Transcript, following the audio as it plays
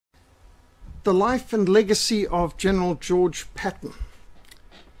The life and legacy of General George Patton.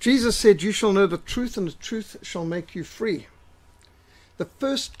 Jesus said, "You shall know the truth, and the truth shall make you free." The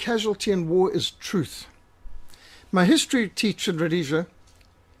first casualty in war is truth. My history teacher in Rhodesia,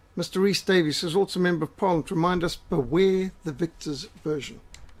 Mr. Rhys Davies, is also a member of Parliament, remind us, beware the victor's version.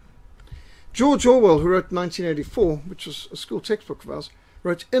 George Orwell, who wrote 1984, which was a school textbook of ours,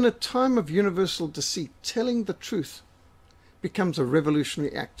 wrote, "In a time of universal deceit, telling the truth becomes a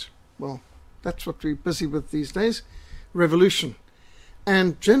revolutionary act." Well, that's what we're busy with these days, revolution.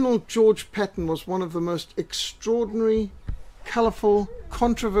 And General George Patton was one of the most extraordinary, colourful,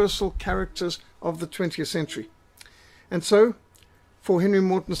 controversial characters of the 20th century. And so, for Henry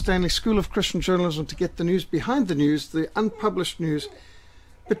Morton Stanley School of Christian Journalism to get the news behind the news, the unpublished news,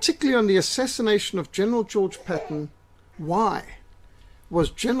 particularly on the assassination of General George Patton, why was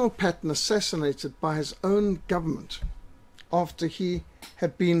General Patton assassinated by his own government after he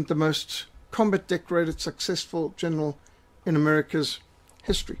had been the most combat decorated, successful general in America's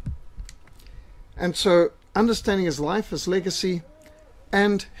history? And so understanding his life, his legacy,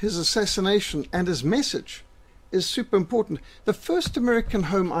 and his assassination and his message is super important. The first American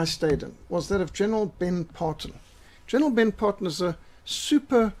home I stayed in was that of General Ben Patton. General Ben Patton is a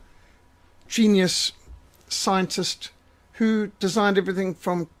super genius scientist who designed everything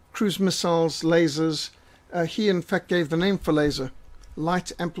from cruise missiles, lasers. He in fact gave the name for laser,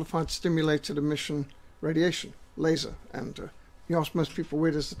 light amplified stimulated emission radiation, laser. And you ask most people,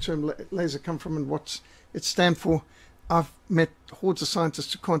 where does the term laser come from and what's it stand for? I've met hordes of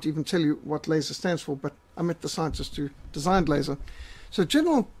scientists who can't even tell you what laser stands for, but I met the scientist who designed laser. So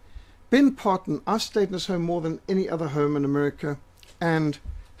General Ben Patton, I stayed in his home more than any other home in America, and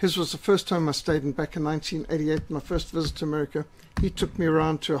his was the first home I stayed in back in 1988, my first visit to America. He took me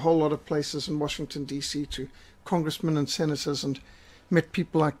around to a whole lot of places in Washington, D.C., to congressmen and senators, and met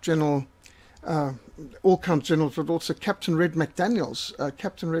people like General, all kinds of generals, but also Captain Red McDaniels.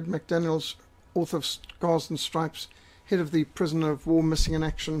 Captain Red McDaniels, author of Scars and Stripes, head of the Prisoner of War Missing in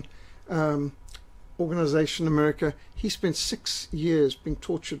Action organization in America. He spent 6 years being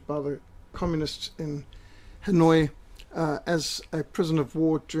tortured by the communists in Hanoi as a prisoner of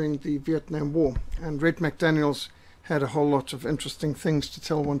war during the Vietnam War. And Red McDaniels had a whole lot of interesting things to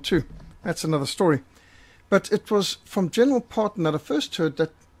tell one too. That's another story. But it was from General Patton that I first heard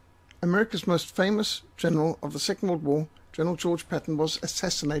that America's most famous general of the Second World War, General George Patton, was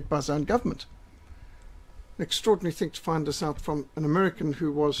assassinated by his own government. An extraordinary thing to find this out from an American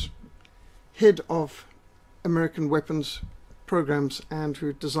who was head of American weapons programs and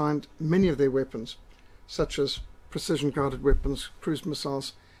who designed many of their weapons, such as precision-guided weapons, cruise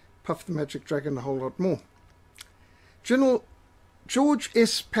missiles, Puff the Magic Dragon, a whole lot more. General George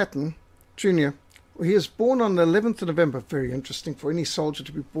S. Patton, Jr., he is born on the 11th of November, very interesting for any soldier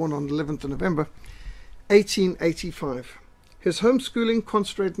to be born on the 11th of November, 1885. His homeschooling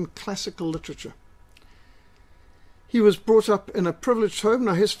concentrated in classical literature. He was brought up in a privileged home.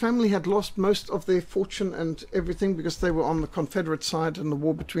 Now, his family had lost most of their fortune and everything because they were on the Confederate side in the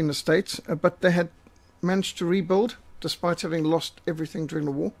war between the states, but they had managed to rebuild despite having lost everything during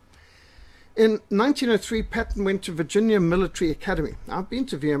the war. In 1903, Patton went to Virginia Military Academy. I've been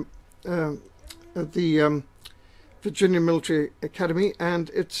to the Virginia Military Academy, and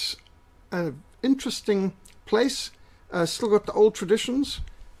it's an interesting place. Still got the old traditions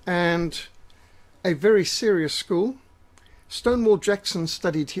and a very serious school. Stonewall Jackson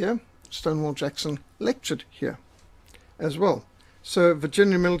studied here. Stonewall Jackson lectured here as well. So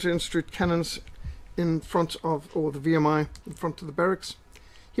Virginia Military Institute cannons in front of, or the VMI in front of the barracks.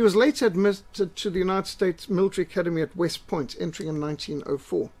 He was later admitted to the United States Military Academy at West Point, entering in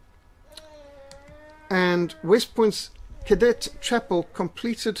 1904. And West Point's Cadet Chapel,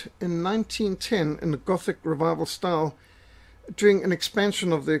 completed in 1910 in the Gothic Revival style during an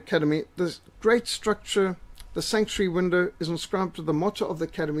expansion of the Academy. The great structure, the sanctuary window, is inscribed with the motto of the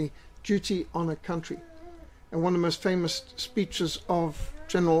Academy, "Duty, Honor, Country." And one of the most famous speeches of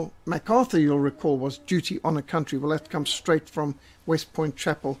General MacArthur, you'll recall, was "Duty, Honor, Country." Well, that comes straight from West Point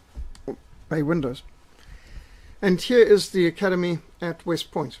Chapel, bay windows. And here is the Academy at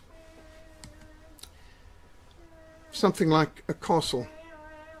West Point. Something like a castle.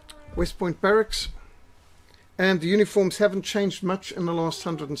 West Point Barracks. And the uniforms haven't changed much in the last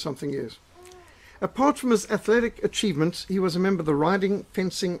 100 and something years. Apart from his athletic achievements, he was a member of the riding,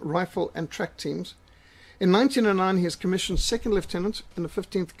 fencing, rifle and track teams. In 1909, he was commissioned second lieutenant in the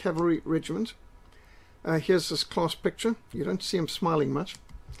 15th Cavalry Regiment. Here's his class picture. You don't see him smiling much.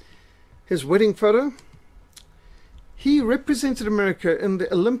 His wedding photo. He represented America in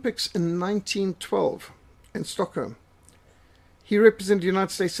the Olympics in 1912 in Stockholm. He represented the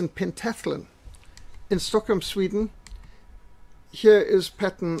United States in pentathlon in Stockholm, Sweden. Here is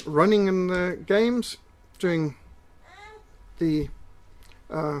Patton running in the games, doing the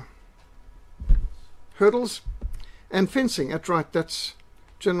hurdles, and fencing. At right, that's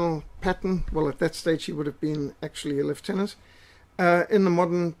General Patton. Well, at that stage he would have been actually a lieutenant in the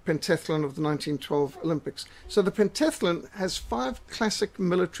modern pentathlon of the 1912 Olympics. So the pentathlon has 5 classic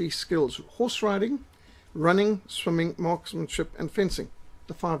military skills: horse riding, running, swimming, marksmanship, and fencing.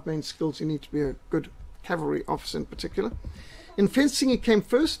 The 5 main skills you need to be a good cavalry officer in particular. In fencing he came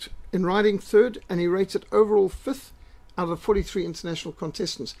first, in riding third, and he rated overall 5th out of the 43 international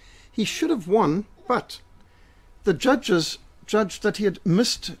contestants. He should have won, but the judges judged that he had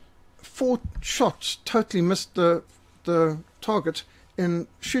missed 4 shots, totally missed the target in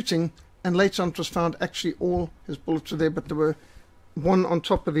shooting, and later on it was found actually all his bullets were there, but there were one on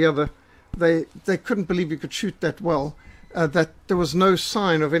top of the other. They couldn't believe he could shoot that well, that there was no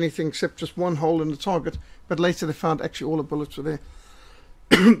sign of anything except just one hole in the target, but later they found actually all the bullets were there.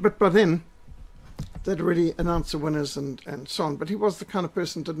 But by then they'd already announced the winners and so on. But he was the kind of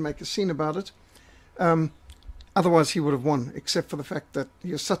person that didn't make a scene about it. Otherwise he would have won, except for the fact that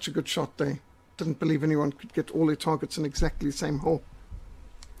he was such a good shot they didn't believe anyone could get all their targets in exactly the same hole.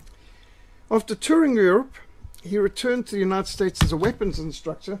 After touring Europe, he returned to the United States as a weapons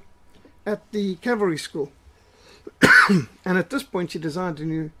instructor at the cavalry school. And at this point he designed a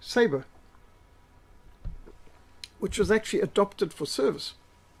new saber, which was actually adopted for service.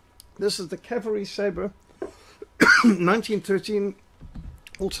 This is the cavalry saber, 1913,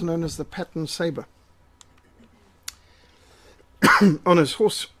 also known as the Patton saber. On his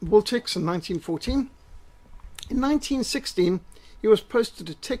horse Woltex in 1914. In 1916, he was posted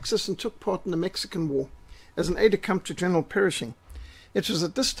to Texas and took part in the Mexican War as an aide-de-camp to General Pershing. It was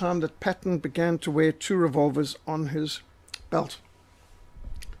at this time that Patton began to wear 2 revolvers on his belt,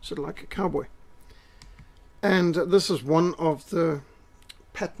 sort of like a cowboy. And this is one of the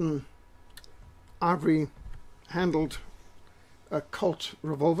Patton ivory-handled Colt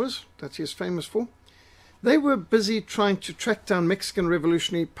revolvers that he is famous for. They were busy trying to track down Mexican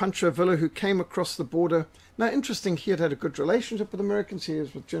revolutionary Pancho Villa, who came across the border. Now, interesting, he had had a good relationship with Americans. He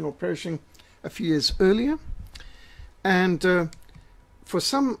was with General Pershing a few years earlier. And for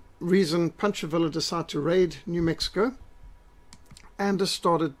some reason, Pancho Villa decided to raid New Mexico and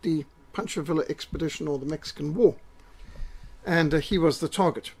started the Pancho Villa expedition, or the Mexican War. And he was the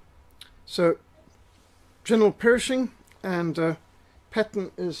target. So General Pershing and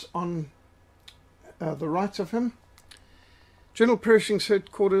Patton is on the right of him. General Pershing's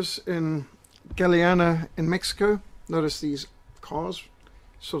headquarters in Galeana in Mexico. Notice these cars,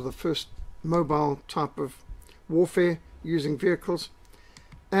 sort of the first mobile type of warfare using vehicles.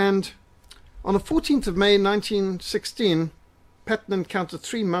 And on the 14th of May 1916, Patton encountered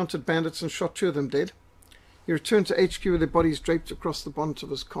 3 mounted bandits and shot 2 of them dead. He returned to HQ with their bodies draped across the bonnet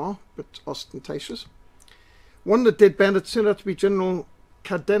of his car, but ostentatious. One of the dead bandits turned out to be General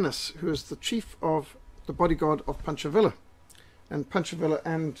Cardenas, who is the chief of the bodyguard of Pancho Villa. And Pancho Villa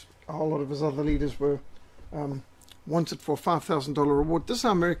and a whole lot of his other leaders were wanted for a $5,000 reward. This is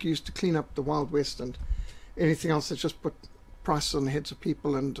how America used to clean up the Wild West and anything else that just put prices on the heads of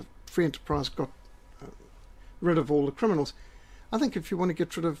people, and free enterprise got rid of all the criminals. I think if you want to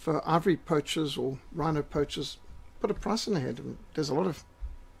get rid of ivory poachers or rhino poachers, put a price on the head. And there's a lot of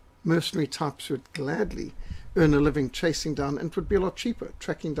mercenary types who would gladly earn a living chasing down, and it would be a lot cheaper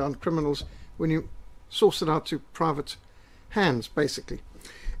tracking down criminals when you source it out to private hands, basically.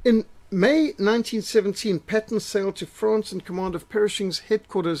 In May 1917, Patton sailed to France in command of Pershing's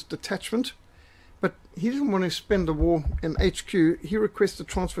headquarters detachment, but he didn't want to spend the war in HQ. He requested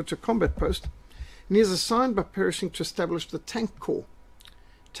transfer to a combat post, and he is assigned by Pershing to establish the Tank Corps.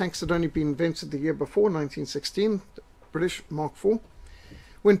 Tanks had only been invented the year before, 1916, the British Mark IV.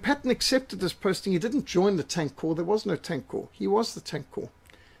 When Patton accepted this posting, he didn't join the Tank Corps. There was no Tank Corps. He was the Tank Corps.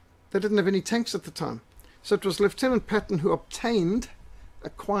 They didn't have any tanks at the time. So it was Lieutenant Patton who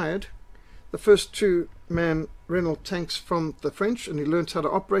acquired the first 2-man Renault tanks from the French, and he learned how to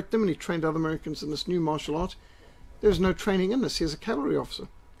operate them, and he trained other Americans in this new martial art. There was no training in this. He was a cavalry officer.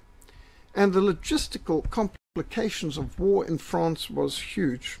 And the logistical complications of war in France was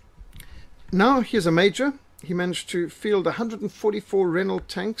huge. Now he's a major. He managed to field 144 Renault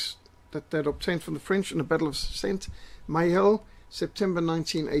tanks that they'd obtained from the French in the Battle of Saint-Mahiel, September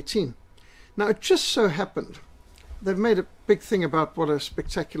 1918. Now it just so happened, they've made a big thing about what a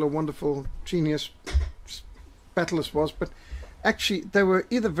spectacular, wonderful, genius battle this was, but actually they were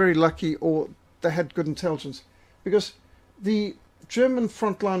either very lucky or they had good intelligence, because the German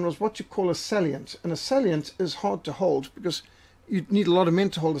front line was what you call a salient, and a salient is hard to hold because you need a lot of men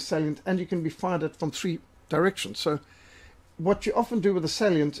to hold a salient, and you can be fired at from 3 directions. So what you often do with a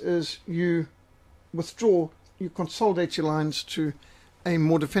salient is you withdraw, you consolidate your lines to a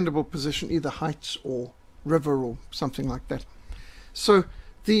more defendable position, either heights or river or something like that. So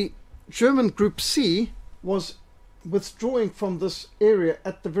the German Group C was withdrawing from this area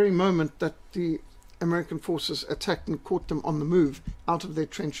at the very moment that the American forces attacked and caught them on the move out of their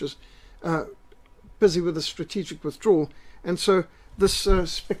trenches, busy with a strategic withdrawal. And so this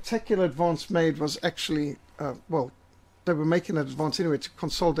spectacular advance made was actually, well, they were making an advance anyway to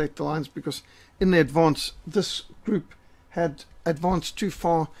consolidate the lines, because in the advance, this group had advanced too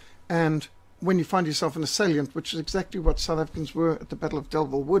far, and when you find yourself in a salient, which is exactly what South Africans were at the Battle of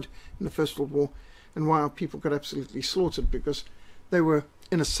Delville Wood in the First World War, and why our people got absolutely slaughtered, because they were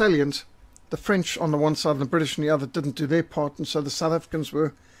in a salient. The French on the one side and the British on the other didn't do their part, and so the South Africans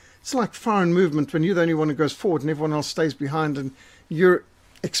were, it's like fire and movement when you're the only one who goes forward and everyone else stays behind and you're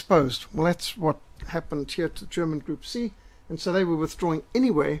exposed. Well, that's what happened here to German Group C, and so they were withdrawing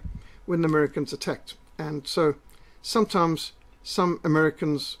anyway when the Americans attacked. And so sometimes some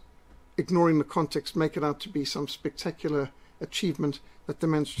Americans, ignoring the context, make it out to be some spectacular achievement that they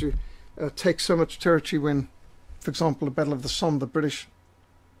managed to take so much territory when, for example, the Battle of the Somme, the British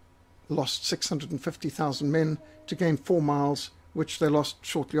lost 650,000 men to gain 4 miles, which they lost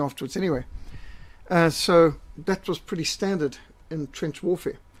shortly afterwards anyway. So that was pretty standard in trench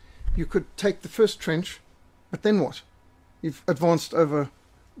warfare. You could take the first trench, but then what? You've advanced over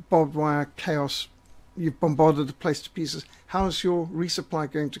barbed wire, chaos, you've bombarded the place to pieces. How is your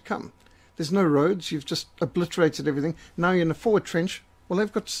resupply going to come? There's no roads, you've just obliterated everything. Now you're in a forward trench. Well,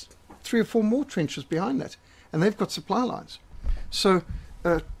 they've got 3 or 4 more trenches behind that, and they've got supply lines. So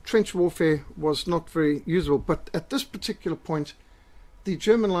trench warfare was not very usable, but at this particular point, the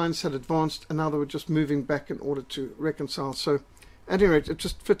German lines had advanced, and now they were just moving back in order to reconcile. So at any rate, it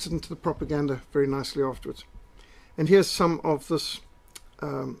just fits into the propaganda very nicely afterwards. And here's some of this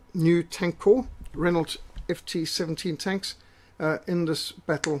new tank corps, Renault FT-17 tanks, in this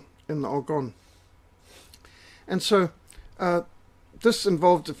battle in the Argonne. And so this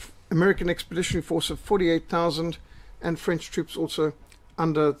involved an American expeditionary force of 48,000 and French troops also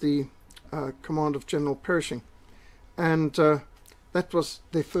under the command of General Pershing. And that was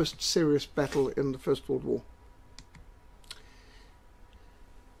their first serious battle in the First World War.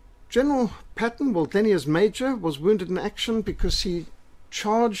 General Patton, well, then he as major, was wounded in action because he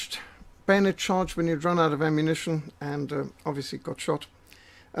charged, bayonet charged when he had run out of ammunition, and obviously got shot.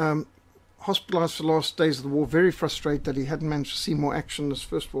 Hospitalized for the last days of the war, very frustrated that he hadn't managed to see more action in this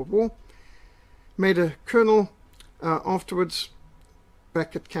First World War. Made a colonel afterwards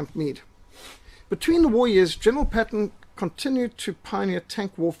back at Camp Meade. Between the war years, General Patton continued to pioneer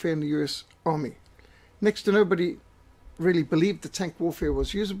tank warfare in the US Army. Next to nobody really believed that tank warfare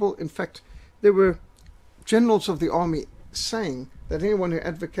was usable. In fact, there were generals of the army saying that anyone who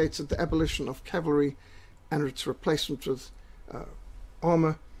advocated the abolition of cavalry and its replacement with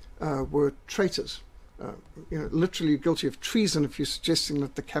armor were traitors. Literally guilty of treason if you're suggesting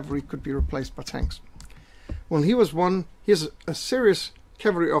that the cavalry could be replaced by tanks. Well, he was one. He's a serious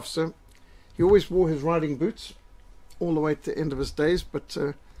cavalry officer. He always wore his riding boots all the way to the end of his days, but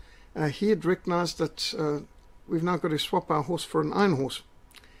he had recognized that we've now got to swap our horse for an iron horse.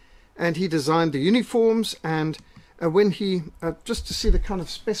 And he designed the uniforms, and when he, just to see the kind of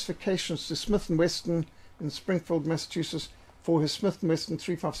specifications to Smith & Wesson in Springfield, Massachusetts, for his Smith & Wesson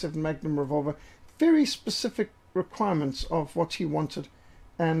 357 Magnum revolver, very specific requirements of what he wanted,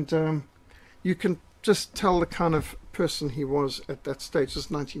 and you can just tell the kind of person he was at that stage. This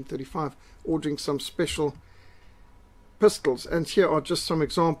is 1935, ordering some special pistols, and here are just some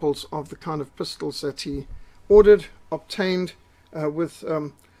examples of the kind of pistols that he ordered, obtained, with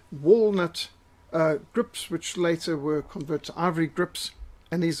walnut grips, which later were converted to ivory grips,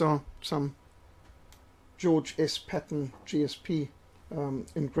 and these are some George S. Patton GSP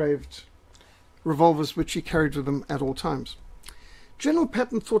engraved revolvers which he carried with him at all times. General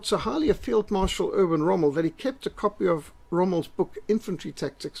Patton thought so highly of Field Marshal Erwin Rommel that he kept a copy of Rommel's book Infantry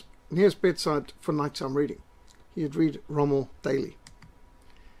Tactics near his bedside for nighttime reading. He'd read Rommel daily.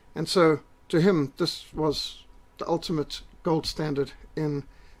 And so to him this was the ultimate gold standard in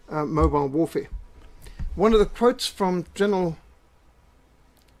mobile warfare. One of the quotes from General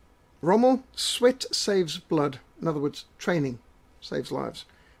Rommel: "Sweat saves blood." In other words, training saves lives.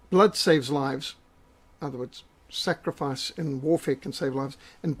 Blood saves lives. In other words, sacrifice in warfare can save lives,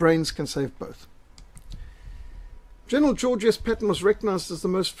 and brains can save both. General George S. Patton was recognized as the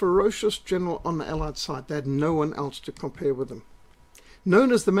most ferocious general on the Allied side. They had no one else to compare with him.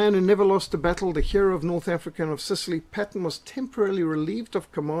 Known as the man who never lost a battle, the hero of North Africa and of Sicily, Patton was temporarily relieved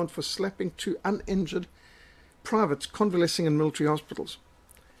of command for slapping 2 uninjured privates convalescing in military hospitals.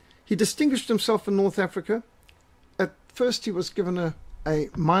 He distinguished himself in North Africa. At first he was given a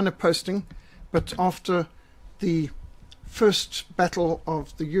minor posting, but after the first battle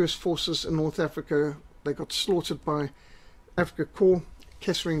of the US forces in North Africa, they got slaughtered by Afrika Korps,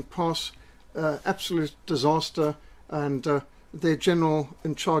 Kesselring Pass, absolute disaster, and their general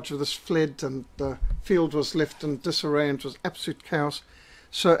in charge of this fled, and the field was left in disarray, and it was absolute chaos.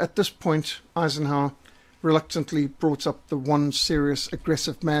 So at this point, Eisenhower reluctantly brought up the one serious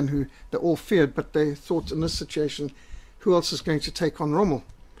aggressive man who they all feared, but they thought in this situation, who else is going to take on Rommel?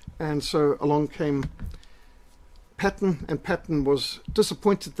 And so along came Patton, and Patton was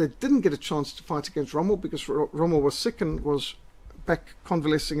disappointed they didn't get a chance to fight against Rommel, because Rommel was sick and was back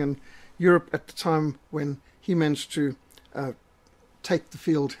convalescing in Europe at the time when he managed to take the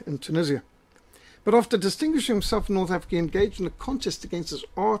field in Tunisia. But after distinguishing himself in North Africa, he engaged in a contest against his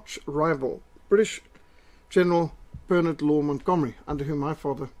arch rival, British General Bernard Law Montgomery, under whom my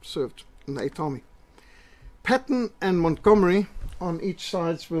father served in the 8th Army. Patton and Montgomery on each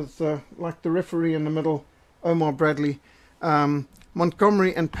side, with like the referee in the middle, Omar Bradley.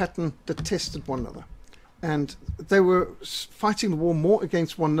 Montgomery and Patton detested one another, and they were fighting the war more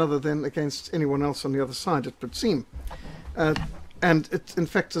against one another than against anyone else on the other side, it would seem. And it, in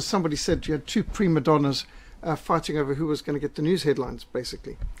fact, as somebody said, you had 2 prima donnas fighting over who was going to get the news headlines,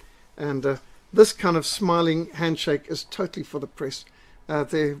 basically. And this kind of smiling handshake is totally for the press.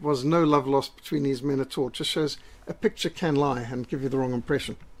 There was no love lost between these men at all. It just shows a picture can lie and give you the wrong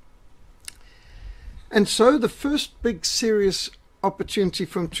impression. And so the first big serious opportunity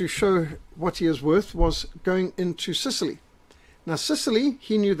for him to show what he is worth was going into Sicily. Now Sicily,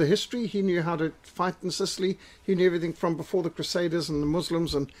 he knew the history, he knew how to fight in Sicily, he knew everything from before the Crusaders and the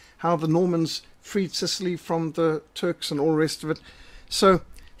Muslims, and how the Normans freed Sicily from the Turks and all the rest of it. So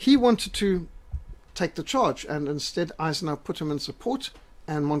he wanted to take the charge, and instead Eisenhower put him in support,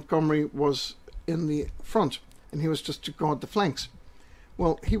 and Montgomery was in the front, and he was just to guard the flanks.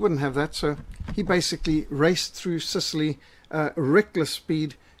 Well, he wouldn't have that, so he basically raced through Sicily, reckless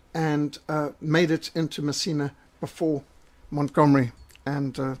speed, and made it into Messina before Montgomery.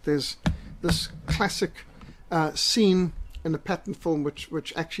 And there's this classic scene in the Patton film,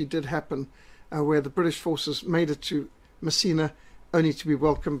 which actually did happen, where the British forces made it to Messina, only to be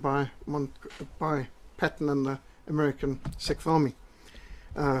welcomed by Patton and the American 6th Army.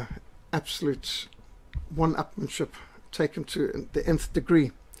 Absolute one-upmanship taken to the nth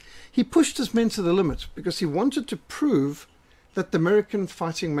degree. He pushed his men to the limit because he wanted to prove that the American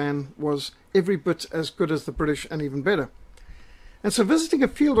fighting man was every bit as good as the British, and even better. And so, visiting a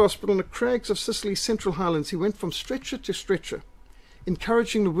field hospital in the crags of Sicily's Central Highlands, he went from stretcher to stretcher,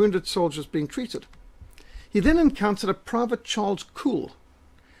 encouraging the wounded soldiers being treated. He then encountered a Private Charles Cool,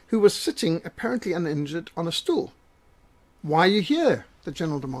 who was sitting, apparently uninjured, on a stool. "Why are you here?" the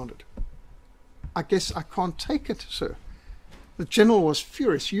general demanded. "I guess I can't take it, sir." The general was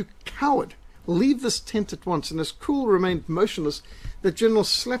furious. "You coward! Leave this tent at once." And as Cool remained motionless, the general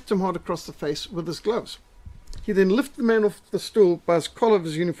slapped him hard across the face with his gloves. He then lifted the man off the stool by his collar of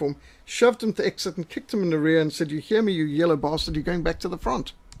his uniform, shoved him to exit, and kicked him in the rear and said, "You hear me, you yellow bastard, you're going back to the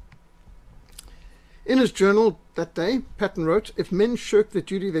front." In his journal that day, Patton wrote, "If men shirk their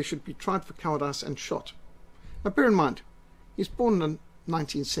duty, they should be tried for cowardice and shot." Now bear in mind, he's born in the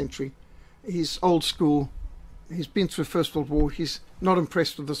 19th century, he's old school, he's been through the First World War, he's not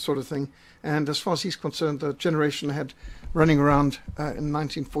impressed with this sort of thing, and as far as he's concerned, the generation had running around in the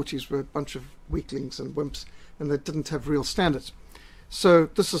 1940s were a bunch of weaklings and wimps, and they didn't have real standards. So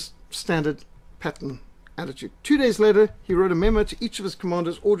this is standard Patton attitude. 2 days later, he wrote a memo to each of his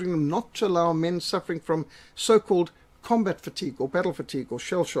commanders ordering them not to allow men suffering from so-called combat fatigue or battle fatigue or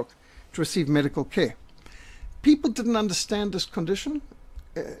shell shock to receive medical care. People didn't understand this condition.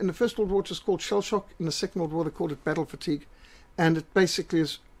 In the First World War, it was called shell shock. In the Second World War, they called it battle fatigue. And it basically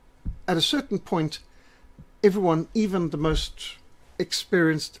is, at a certain point, everyone, even the most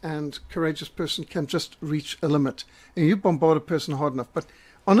experienced and courageous person, can just reach a limit. And you bombard a person hard enough. But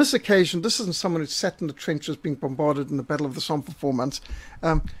on this occasion, this isn't someone who sat in the trenches being bombarded in the Battle of the Somme for 4 months.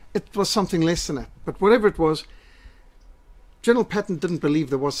 It was something less than that. But whatever it was, General Patton didn't believe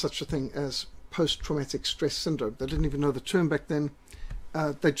there was such a thing as post-traumatic stress syndrome. They didn't even know the term back then.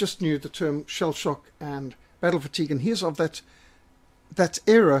 They just knew the term shell shock and battle fatigue. And he's of that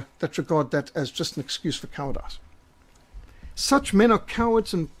era that regard that as just an excuse for cowardice. Such men are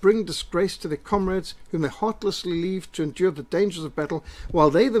cowards and bring disgrace to their comrades, whom they heartlessly leave to endure the dangers of battle, while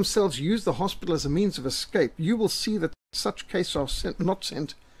they themselves use the hospital as a means of escape. You will see that such case are not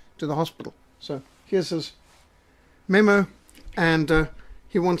sent to the hospital. So here's his memo, and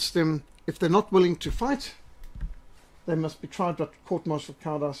he wants them, if they're not willing to fight, they must be tried by court-martial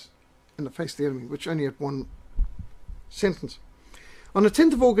cowardice and face the enemy, which only had one sentence. On the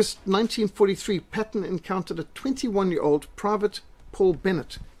 10th of August 1943, Patton encountered a 21-year-old Private Paul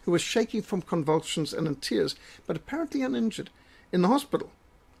Bennett, who was shaking from convulsions and in tears, but apparently uninjured, in the hospital.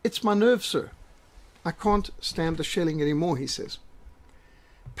 "It's my nerves, sir. I can't stand the shelling anymore," he says.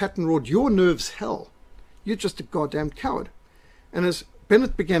 Patton roared, "Your nerves, hell. You're just a goddamn coward." And as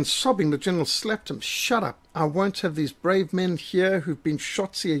Bennett began sobbing, the general slapped him. "Shut up. I won't have these brave men here who've been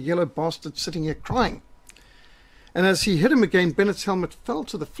shot see a yellow bastard sitting here crying." And as he hit him again, Bennett's helmet fell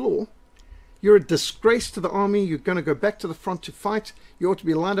to the floor. "You're a disgrace to the army. You're going to go back to the front to fight. You ought to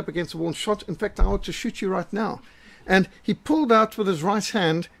be lined up against the wall and shot. In fact, I ought to shoot you right now." And he pulled out with his right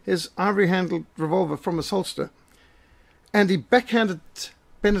hand his ivory-handled revolver from his holster, and he backhanded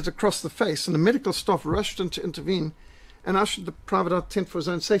Bennett across the face, and the medical staff rushed in to intervene and ushered the private out tent for his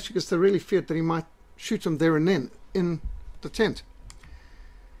own safety, because they really feared that he might shoot him there and then in the tent.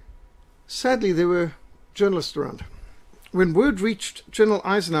 Sadly, there were journalists around. When word reached General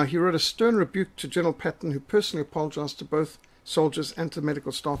Eisenhower, he wrote a stern rebuke to General Patton, who personally apologized to both soldiers and to the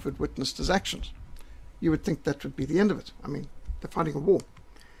medical staff who had witnessed his actions. You would think that would be the end of it. I mean, they're fighting a war.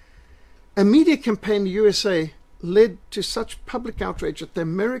 A media campaign in the USA led to such public outrage that the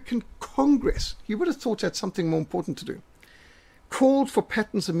American Congress, you would have thought had something more important to do, called for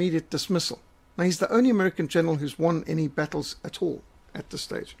Patton's immediate dismissal. Now, he's the only American general who's won any battles at all at this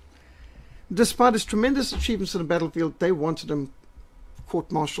stage. Despite his tremendous achievements in the battlefield, they wanted him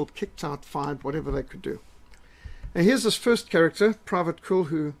court-martialed, kicked out, fired, whatever they could do. And here's his first character, Private Cool,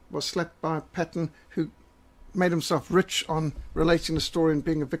 who was slapped by Patton, who made himself rich on relating the story and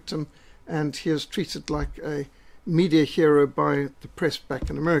being a victim, and he is treated like a media hero by the press back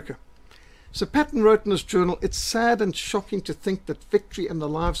in America. So Patton wrote in his journal, "It's sad and shocking to think that victory and the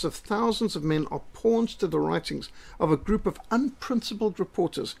lives of thousands of men are pawns to the writings of a group of unprincipled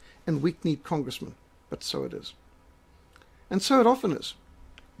reporters and weak-kneed congressmen. But so it is." And so it often is.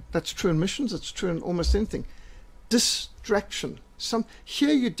 That's true in missions, it's true in almost anything. Distraction.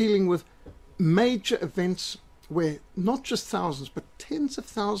 Here you're dealing with major events where not just thousands, but tens of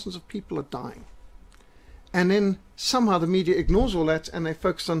thousands of people are dying. And then somehow the media ignores all that, and they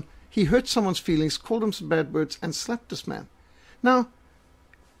focus on, he hurt someone's feelings, called him some bad words, and slapped this man. Now,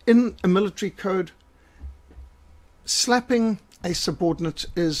 in a military code, slapping a subordinate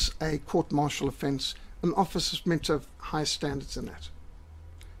is a court-martial offense. An officer is meant to have high standards in that.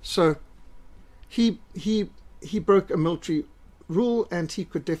 So he broke a military rule, and he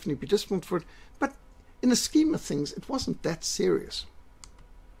could definitely be disciplined for it. But in the scheme of things, it wasn't that serious.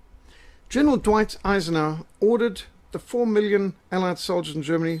 General Dwight Eisenhower ordered the 4 million Allied soldiers in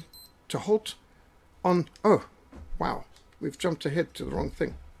Germany to halt on... Oh, wow, we've jumped ahead to the wrong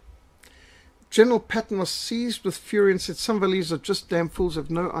thing. General Patton was seized with fury and said, "Some of our leaders are just damn fools,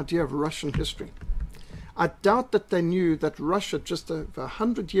 have no idea of Russian history." I doubt that they knew that Russia just over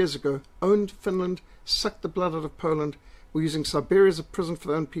 100 years ago owned Finland, sucked the blood out of Poland, were using Siberia as a prison for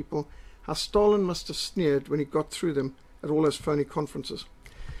their own people. How Stalin must have sneered when he got through them at all those phony conferences.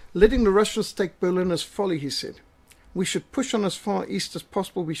 "Letting the Russians take Berlin is folly," he said. "We should push on as far east as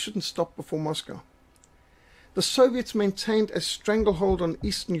possible. We shouldn't stop before Moscow." The Soviets maintained a stranglehold on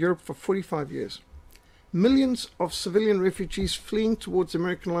Eastern Europe for 45 years. Millions of civilian refugees fleeing towards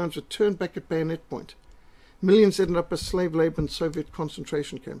American lines were turned back at bayonet point. Millions ended up as slave labor in Soviet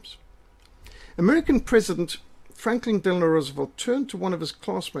concentration camps. American President Franklin Delano Roosevelt turned to one of his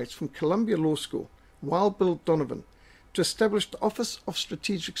classmates from Columbia Law School, Wild Bill Donovan, to establish the Office of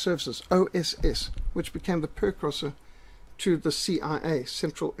Strategic Services, OSS, which became the precursor to the CIA,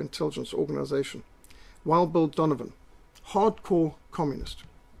 Central Intelligence Organization. Wild Bill Donovan, hardcore communist.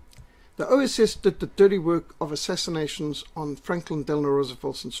 The OSS did the dirty work of assassinations on Franklin Delano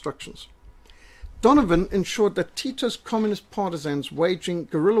Roosevelt's instructions. Donovan ensured that Tito's communist partisans waging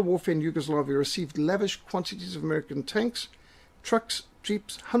guerrilla warfare in Yugoslavia received lavish quantities of American tanks, trucks,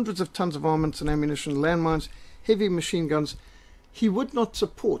 jeeps, hundreds of tons of armaments and ammunition, landmines, heavy machine guns. He would not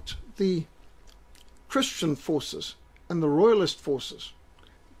support the Christian forces and the royalist forces.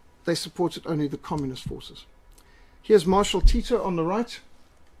 They supported only the communist forces. Here's Marshal Tito on the right,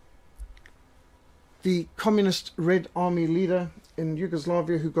 the communist Red Army leader in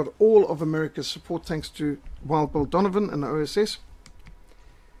Yugoslavia, who got all of America's support thanks to Wild Bill Donovan and the OSS.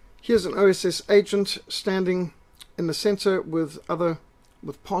 Here's an OSS agent standing in the center with other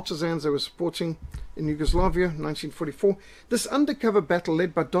with partisans they were supporting in Yugoslavia, 1944. This undercover battle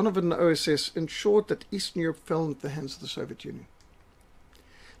led by Donovan and the OSS ensured that Eastern Europe fell into the hands of the Soviet Union.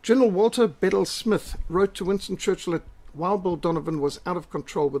 General Walter Bedell Smith wrote to Winston Churchill that Wild Bill Donovan was out of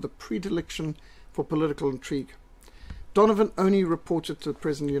control with a predilection for political intrigue. Donovan only reported to the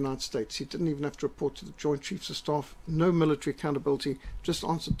President of the United States. He didn't even have to report to the Joint Chiefs of Staff. No military accountability, just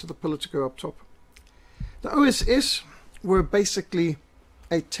answered to the politico up top. The OSS were basically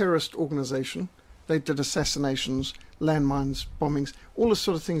a terrorist organization. They did assassinations, landmines, bombings, all the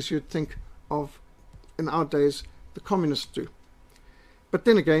sort of things you'd think of in our days the communists do. But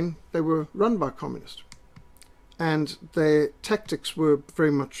then again, they were run by communists. And their tactics were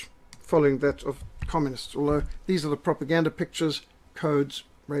very much following that of communists, although these are the propaganda pictures, codes,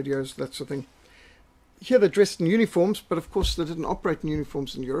 radios, that sort of thing. Here they're dressed in uniforms, but of course they didn't operate in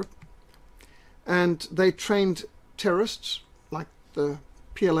uniforms in Europe. And they trained terrorists, like the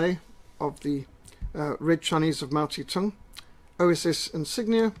PLA of the Red Chinese of Mao Zedong, OSS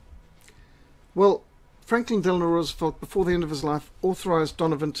insignia. Well, Franklin Delano Roosevelt, before the end of his life, authorized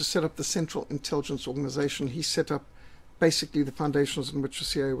Donovan to set up the Central Intelligence Organization. He set up basically the foundations on which the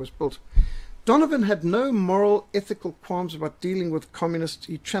CIA was built. Donovan had no moral, ethical qualms about dealing with communists.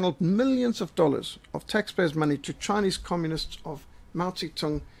 He channeled millions of dollars of taxpayers' money to Chinese communists of Mao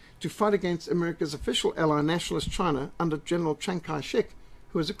Zedong to fight against America's official ally, nationalist China, under General Chiang Kai-shek,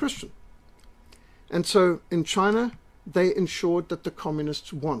 who was a Christian. And so in China, they ensured that the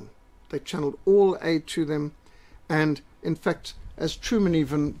communists won. They channeled all aid to them. And in fact, as Truman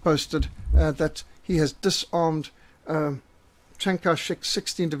even boasted, that he has disarmed Chiang Kai-shek's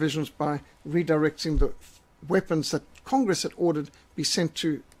 16 divisions by redirecting the weapons that Congress had ordered be sent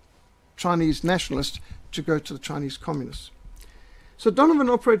to Chinese nationalists to go to the Chinese communists. So Donovan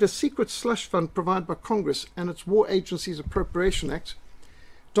operated a secret slush fund provided by Congress and its War Agencies Appropriation Act.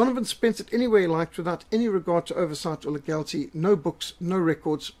 Donovan spent it any way he liked without any regard to oversight or legality, no books, no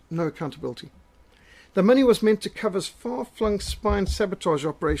records, no accountability. The money was meant to cover far-flung spy and sabotage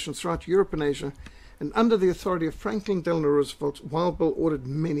operations throughout Europe and Asia, and under the authority of Franklin Delano Roosevelt, Wild Bill ordered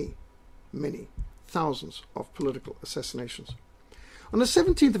many, many thousands of political assassinations. On the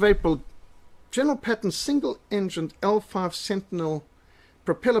 17th of April, General Patton's single-engined L-5 Sentinel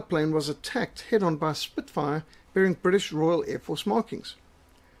propeller plane was attacked head-on by a Spitfire bearing British Royal Air Force markings.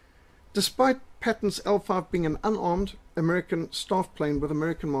 Despite Patton's L-5 being an unarmed American staff plane with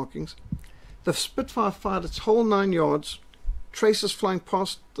American markings, the Spitfire fired its whole 9 yards, traces flying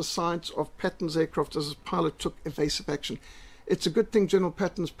past the sides of Patton's aircraft as his pilot took evasive action. It's a good thing General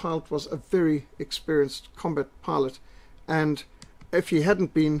Patton's pilot was a very experienced combat pilot, and if he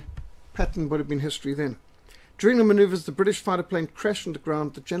hadn't been, Patton would have been history then. During the maneuvers, the British fighter plane crashed on the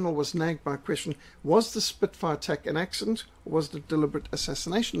ground. The general was nagged by a question: was the Spitfire attack an accident, or was it a deliberate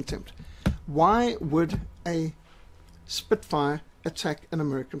assassination attempt? Why would a Spitfire attack an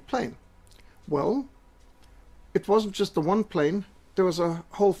American plane? Well, it wasn't just the one plane. There was a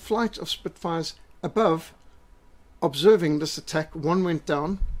whole flight of Spitfires above observing this attack. One went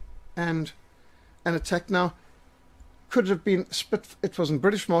down and an attack. Now, could it have been it wasn't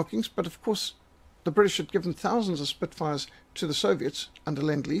British markings, but of course the British had given thousands of Spitfires to the Soviets under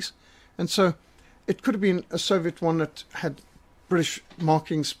Lend-Lease, and so it could have been a Soviet one that had British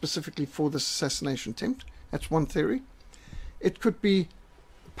markings specifically for this assassination attempt. That's one theory. It could be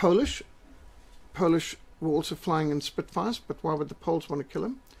Polish. Polish were also flying in Spitfires, but why would the Poles want to kill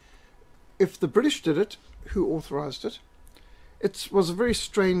him? If the British did it, who authorized it? It was a very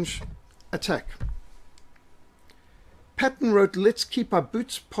strange attack. Patton wrote, "Let's keep our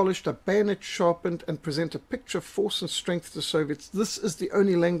boots polished, our bayonets sharpened, and present a picture of force and strength to the Soviets. This is the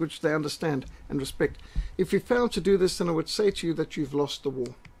only language they understand and respect. If you fail to do this, then I would say to you that you've lost the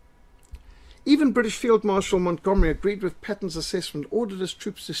war." Even British Field Marshal Montgomery agreed with Patton's assessment, ordered his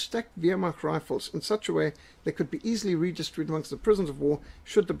troops to stack Wehrmacht rifles in such a way they could be easily redistributed amongst the prisoners of war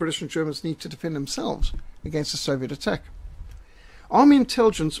should the British and Germans need to defend themselves against a Soviet attack. Army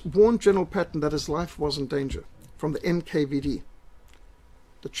intelligence warned General Patton that his life was in danger from the NKVD.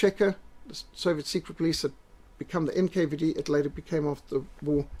 The Cheka, the Soviet secret police, had become the NKVD. It later became, after the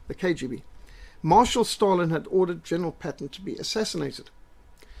war, the KGB. Marshal Stalin had ordered General Patton to be assassinated.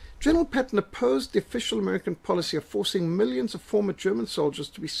 General Patton opposed the official American policy of forcing millions of former German soldiers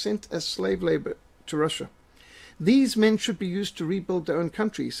to be sent as slave labor to Russia. These men should be used to rebuild their own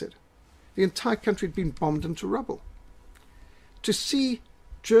country, he said. The entire country had been bombed into rubble. To see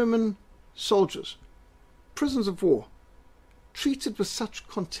German soldiers, prisoners of war, treated with such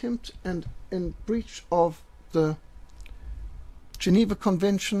contempt and in breach of the Geneva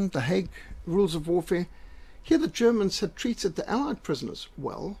Convention, the Hague Rules of Warfare, Here the Germans had treated the Allied prisoners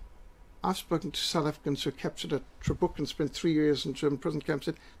well. I've spoken to South Africans who were captured at Trebuk and spent 3 years in German prison camps.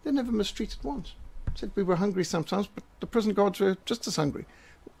 Said they never mistreated once. Said we were hungry sometimes, but the prison guards were just as hungry.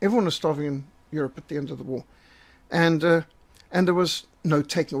 Everyone was starving in Europe at the end of the war. And there was no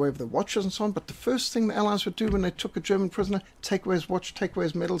taking away of the watches and so on, but the first thing the Allies would do when they took a German prisoner, take away his watch, take away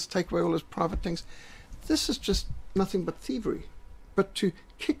his medals, take away all his private things. This is just nothing but thievery. But to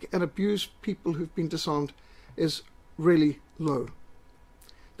kick and abuse people who've been disarmed is really low.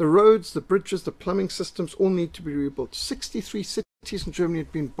 The roads, the bridges, the plumbing systems all need to be rebuilt. 63 cities in Germany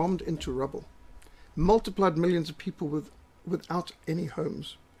had been bombed into rubble. Multiplied millions of people without any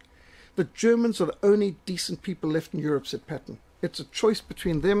homes. The Germans are the only decent people left in Europe, said Patton. It's a choice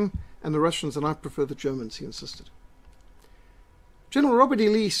between them and the Russians, and I prefer the Germans, he insisted. General Robert E.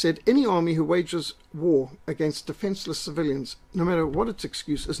 Lee said any army who wages war against defenseless civilians, no matter what its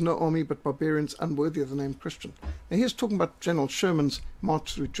excuse, is no army but barbarians unworthy of the name Christian. Now here's talking about General Sherman's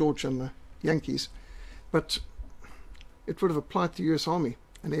march through Georgia and the Yankees, but it would have applied to the US Army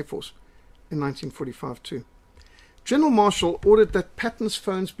and Air Force in 1945 too. General Marshall ordered that Patton's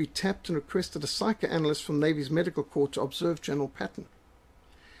phones be tapped and requested a psychoanalyst from the Navy's Medical Corps to observe General Patton.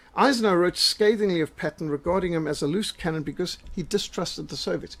 Eisenhower wrote scathingly of Patton, regarding him as a loose cannon because he distrusted the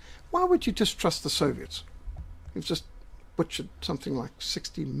Soviets. Why would you distrust the Soviets? You've just butchered something like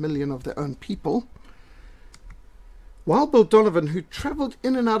 60 million of their own people. Wild Bill Donovan, who traveled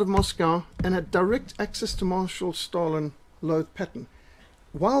in and out of Moscow and had direct access to Marshal Stalin, loathed Patton.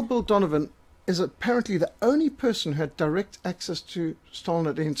 Wild Bill Donovan is apparently the only person who had direct access to Stalin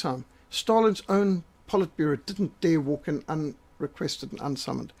at any time. Stalin's own Politburo didn't dare walk in unrequested and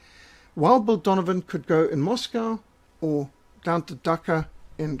unsummoned. Wild Bill Donovan could go in Moscow or down to Dhaka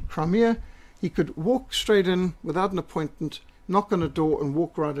in Crimea. He could walk straight in without an appointment, knock on a door and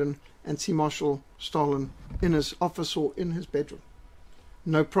walk right in and see Marshal Stalin in his office or in his bedroom.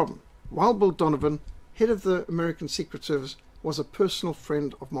 No problem. Wild Bill Donovan, head of the American Secret Service, was a personal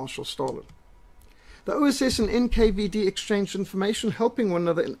friend of Marshal Stalin. The OSS and NKVD exchanged information, helping one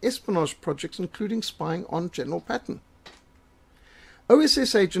another in espionage projects, including spying on General Patton.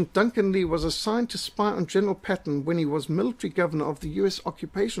 OSS agent Duncan Lee was assigned to spy on General Patton when he was military governor of the US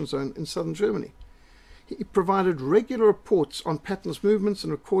occupation zone in southern Germany. He provided regular reports on Patton's movements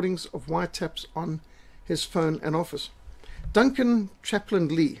and recordings of wiretaps on his phone and office. Duncan Chaplain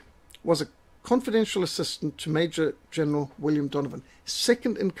Lee was a confidential assistant to Major General William Donovan,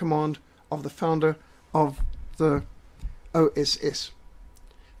 second in command of the founder of the OSS.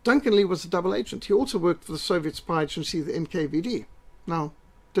 Duncan Lee was a double agent. He also worked for the Soviet spy agency, the NKVD. Now,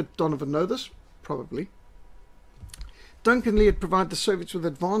 did Donovan know this? Probably. Duncan Lee had provided the Soviets with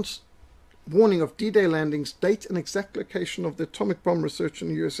advance warning of D-Day landings, date and exact location of the atomic bomb research in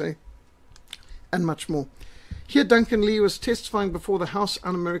the USA, and much more. Here Duncan Lee was testifying before the House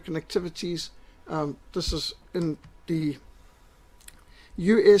Un-American Activities. This is in the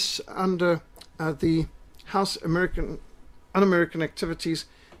US under the House Un-American Activities,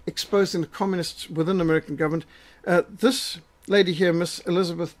 exposing the communists within the American government. This lady here, Miss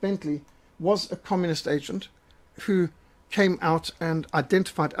Elizabeth Bentley, was a communist agent who came out and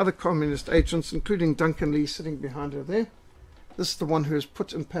identified other communist agents, including Duncan Lee sitting behind her there. This is the one who was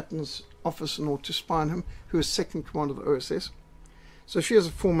put in Patton's office in order to spy on him, who is second commander of the OSS. So she is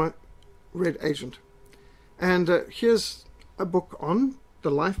a former Red agent. And here's a book on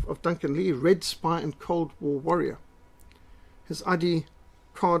the life of Duncan Lee, Red Spy and Cold War Warrior. His ID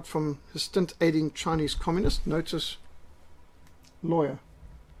card from his stint aiding Chinese communists. Notice lawyer.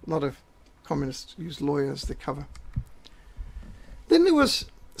 A lot of communists use lawyer as their cover. Then there was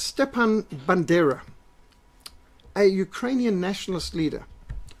Stepan Bandera, a Ukrainian nationalist leader.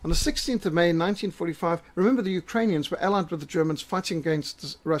 On the 16th of May 1945, remember the Ukrainians were allied with the Germans fighting against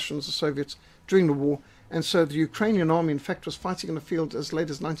the Russians, the Soviets, during the war, and so the Ukrainian army in fact was fighting in the field as late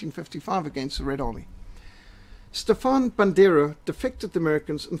as 1955 against the Red Army. Stepan Bandera defected the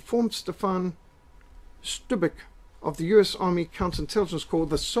Americans and informed Stefan Stubik of the US Army Counterintelligence Corps.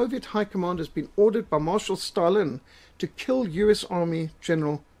 The Soviet High Command has been ordered by Marshal Stalin to kill US Army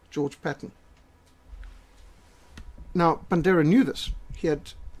General George Patton. Now, Bandera knew this. He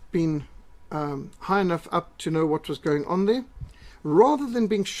had been high enough up to know what was going on there. Rather than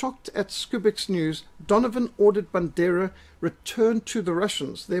being shocked at Skubik's news, Donovan ordered Bandera return to the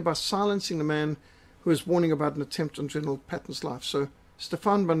Russians, thereby silencing the man who was warning about an attempt on General Patton's life. So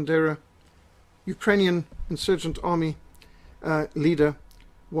Stepan Bandera, Ukrainian insurgent army leader,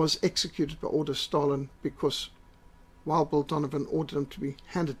 was executed by order of Stalin because Wild Bill Donovan ordered him to be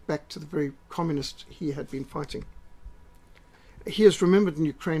handed back to the very communists he had been fighting. He is remembered in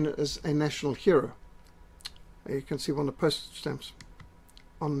Ukraine as a national hero. You can see one of the postage stamps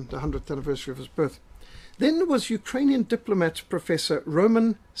on the 100th anniversary of his birth. Then there was Ukrainian diplomat Professor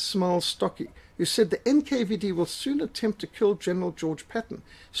Roman Smalstocky, who said the NKVD will soon attempt to kill General George Patton.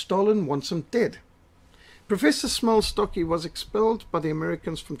 Stalin wants him dead. Professor Smalstocky was expelled by the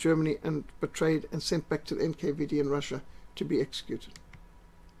Americans from Germany and betrayed and sent back to the NKVD in Russia to be executed.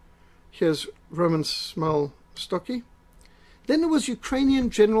 Here's Roman Smalstocky. Then there was Ukrainian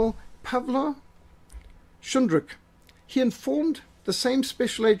General Pavlo Shundrik. He informed the same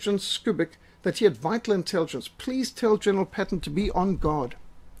special agent Skubik that he had vital intelligence. Please tell General Patton to be on guard.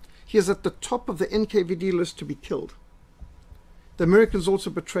 He is at the top of the NKVD list to be killed. The Americans also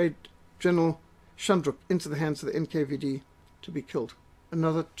betrayed General Shundrik into the hands of the NKVD to be killed.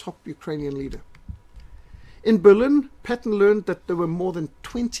 Another top Ukrainian leader. In Berlin, Patton learned that there were more than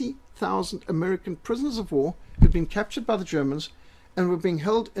 20,000 American prisoners of war who had been captured by the Germans and were being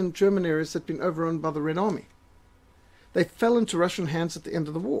held in German areas that had been overrun by the Red Army. They fell into Russian hands at the end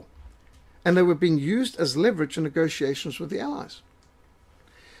of the war, and they were being used as leverage in negotiations with the Allies.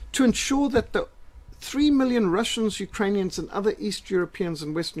 To ensure that the 3 million Russians, Ukrainians, and other East Europeans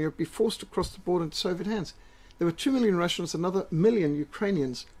and Western Europe be forced across the border into Soviet hands, there were 2 million Russians, another million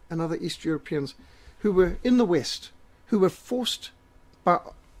Ukrainians, and other East Europeans who were in the West, who were forced by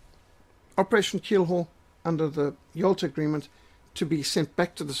Operation Keelhaul under the Yalta Agreement to be sent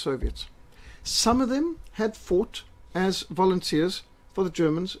back to the Soviets. Some of them had fought as volunteers for the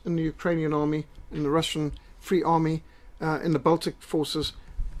Germans in the Ukrainian army, in the Russian Free Army, in the Baltic forces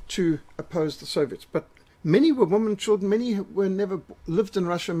to oppose the Soviets. But many were women and children, many were never lived in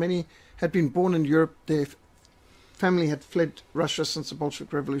Russia, many had been born in Europe. Their family had fled Russia since the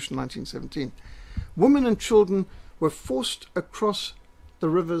Bolshevik Revolution in 1917. Women and children were forced across the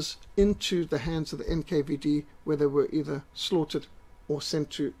rivers into the hands of the NKVD, where they were either slaughtered or sent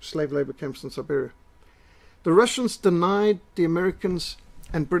to slave labor camps in Siberia. The Russians denied the Americans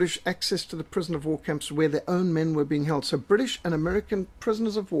and British access to the prisoner of war camps where their own men were being held. So British and American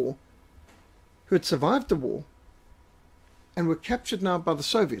prisoners of war who had survived the war and were captured now by the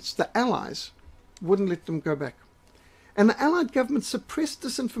Soviets, the Allies, wouldn't let them go back. And the Allied government suppressed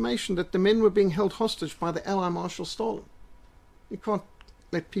this information that the men were being held hostage by the Ally Marshal Stalin. You can't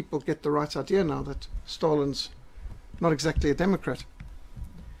let people get the right idea now that Stalin's not exactly a Democrat.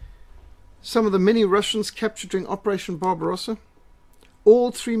 Some of the many Russians captured during Operation Barbarossa.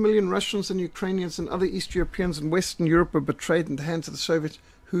 All 3 million Russians and Ukrainians and other East Europeans and Western Europe were betrayed in the hands of the Soviets,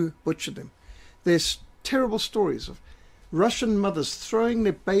 who butchered them. There's terrible stories of Russian mothers throwing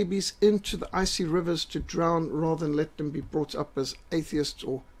their babies into the icy rivers to drown rather than let them be brought up as atheists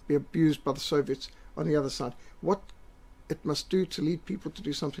or be abused by the Soviets on the other side. What it must do to lead people to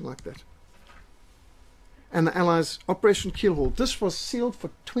do something like that. And the Allies, Operation Keelhaul, this was sealed for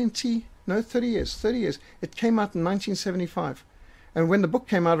 30 years. It came out in 1975. And when the book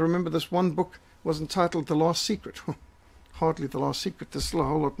came out, I remember this one book was entitled The Last Secret. Hardly The Last Secret, there's still a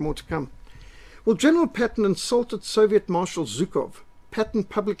whole lot more to come. Well, General Patton insulted Soviet Marshal Zhukov. Patton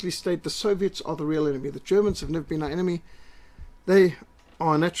publicly stated the Soviets are the real enemy. The Germans have never been our enemy. They are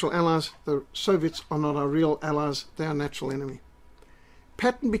our natural allies. The Soviets are not our real allies. They are our natural enemy.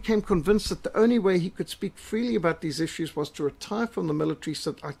 Patton became convinced that the only way he could speak freely about these issues was to retire from the military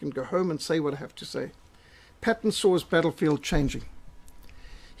so that I can go home and say what I have to say. Patton saw his battlefield changing.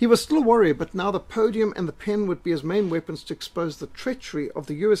 He was still a warrior, but now the podium and the pen would be his main weapons to expose the treachery of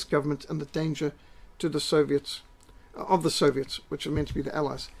the US government and the danger to the Soviets, which are meant to be the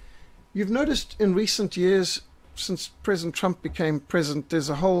Allies. You've noticed in recent years, since President Trump became president,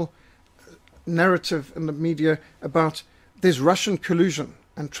 there's a whole narrative in the media about there's Russian collusion,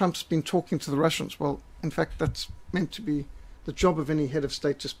 and Trump's been talking to the Russians. Well, in fact, that's meant to be the job of any head of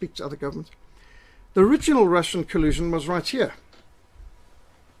state, to speak to other governments. The original Russian collusion was right here.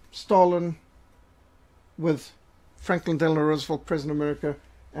 Stalin with Franklin Delano Roosevelt, President of America,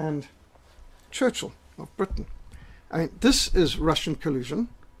 and Churchill of Britain. I mean, this is Russian collusion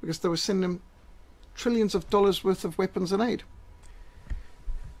because they were sending them trillions of dollars worth of weapons and aid.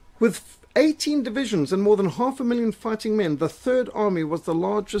 With 18 divisions and more than 500,000 fighting men, the Third Army was the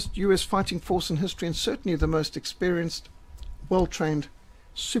largest US fighting force in history and certainly the most experienced, well-trained,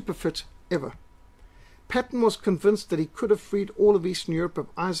 super fit ever. Patton was convinced that he could have freed all of Eastern Europe if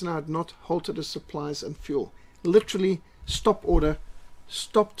Eisenhower had not halted his supplies and fuel. Literally, stop order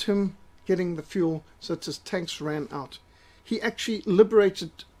stopped him getting the fuel so that his tanks ran out. He actually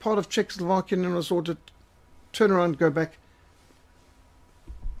liberated part of Czechoslovakia and was ordered, turn around, go back.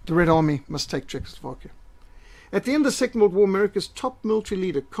 The Red Army must take Czechoslovakia. At the end of the Second World War, America's top military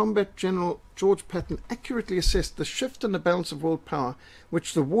leader, Combat General George Patton, accurately assessed the shift in the balance of world power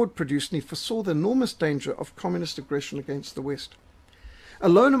which the war had produced, and he foresaw the enormous danger of communist aggression against the West.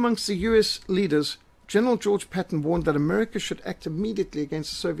 Alone amongst the US leaders, General George Patton warned that America should act immediately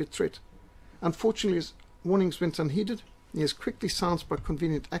against the Soviet threat. Unfortunately, his warnings went unheeded. He was quickly silenced by a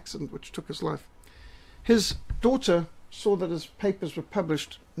convenient accident which took his life. His daughter saw that his papers were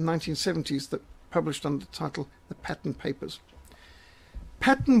published in the 1970s, that published under the title The Patton Papers.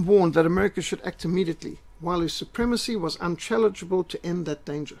 Patton warned that America should act immediately, while his supremacy was unchallengeable, to end that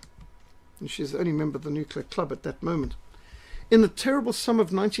danger. And she's the only member of the nuclear club at that moment. In the terrible summer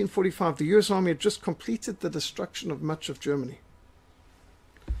of 1945, the US Army had just completed the destruction of much of Germany.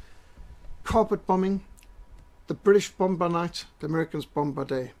 Carpet bombing, the British bomb by night, the Americans bomb by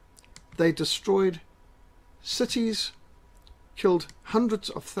day. They destroyed cities, killed hundreds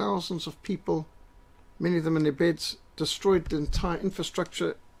of thousands of people, many of them in their beds, destroyed the entire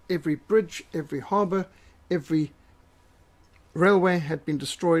infrastructure. Every bridge, every harbour, every railway had been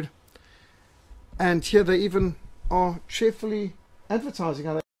destroyed. And here they even are cheerfully advertising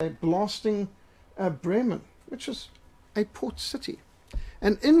how they're blasting Bremen, which is a port city.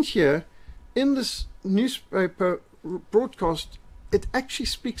 And in here, in this newspaper broadcast, it actually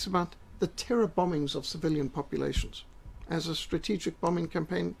speaks about the terror bombings of civilian populations as a strategic bombing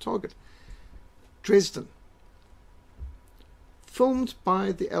campaign target. Dresden, filmed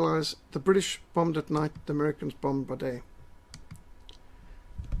by the Allies. The British bombed at night, the Americans bombed by day.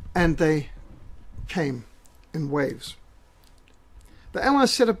 And they came in waves. The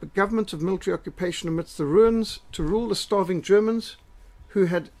Allies set up a government of military occupation amidst the ruins to rule the starving Germans, who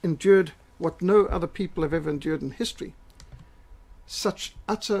had endured what no other people have ever endured in history. Such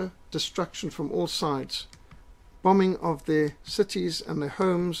utter destruction from all sides, bombing of their cities and their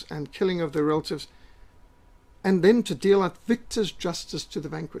homes and killing of their relatives, and then to deal out victor's justice to the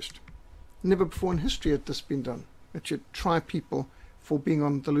vanquished. Never before in history had this been done, that you'd try people for being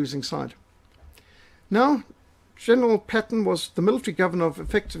on the losing side. Now, General Patton was the military governor of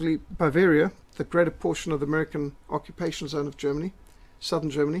effectively Bavaria, the greater portion of the American occupation zone of Germany, southern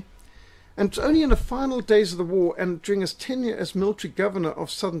Germany. And it's only in the final days of the war and during his tenure as military governor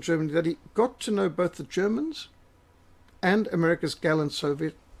of southern Germany that he got to know both the Germans and America's gallant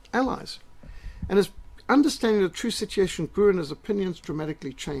Soviet allies. And his understanding of the true situation grew and his opinions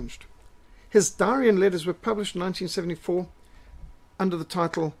dramatically changed. His diary and letters were published in 1974 under the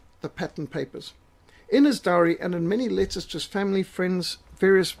title The Patton Papers. In his diary and in many letters to his family, friends,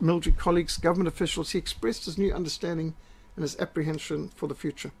 various military colleagues, government officials, he expressed his new understanding and his apprehension for the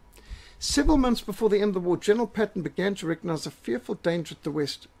future. Several months before the end of the war, General Patton began to recognize the fearful danger to the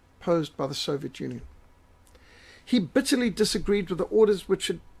West posed by the Soviet Union. He bitterly disagreed with the orders which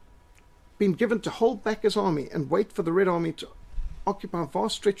had been given to hold back his army and wait for the Red Army to occupy a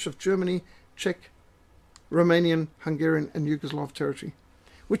vast stretch of Germany, Czech, Romanian, Hungarian and Yugoslav territory,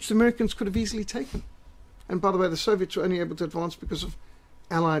 which the Americans could have easily taken. And by the way, the Soviets were only able to advance because of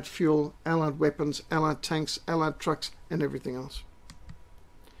Allied fuel, Allied weapons, Allied tanks, Allied trucks and everything else.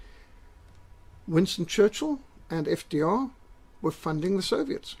 Winston Churchill and FDR were funding the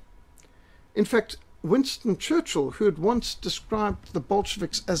Soviets. In fact, Winston Churchill, who had once described the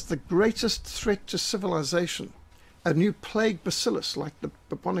Bolsheviks as the greatest threat to civilization, a new plague bacillus like the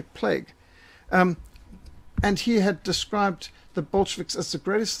bubonic plague, and he had described the Bolsheviks as the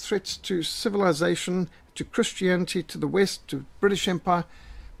greatest threats to civilization, to Christianity, to the West, to British Empire.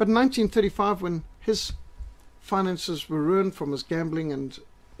 But in 1935, when his finances were ruined from his gambling and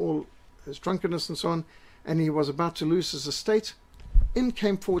all his drunkenness and so on, and he was about to lose his estate, in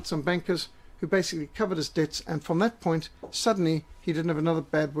came forward some bankers who basically covered his debts, and from that point, suddenly, he didn't have another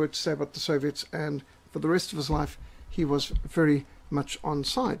bad word to say about the Soviets, and for the rest of his life, he was very much on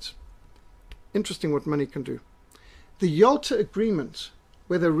sides. Interesting what money can do. The Yalta Agreement,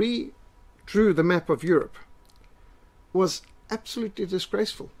 where they redrew the map of Europe, was absolutely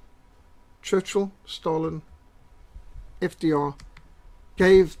disgraceful. Churchill, Stalin, FDR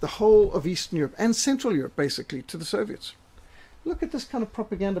gave the whole of Eastern Europe and Central Europe basically to the Soviets. Look at this kind of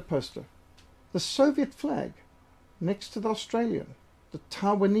propaganda poster. The Soviet flag next to the Australian, the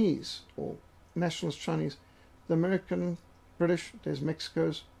Taiwanese or nationalist Chinese, the American, British, there's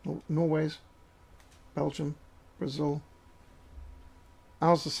Mexico's, Norway's, Belgium, Brazil.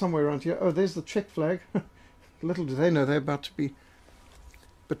 Ours are somewhere around here. Oh, there's the Czech flag. Little do they know they're about to be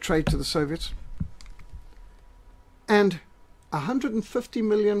betrayed to the Soviets. And 150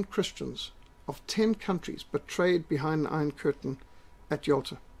 million Christians of 10 countries betrayed behind the Iron Curtain at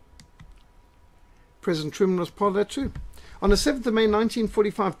Yalta. President Truman was part of that too. On the 7th of May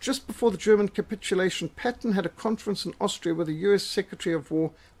 1945, just before the German capitulation, Patton had a conference in Austria with the US Secretary of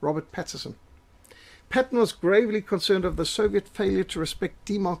War, Robert Patterson. Patton was gravely concerned of the Soviet failure to respect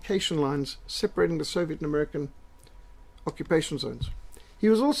demarcation lines separating the Soviet and American occupation zones. He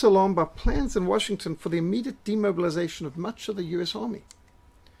was also alarmed by plans in Washington for the immediate demobilization of much of the US Army.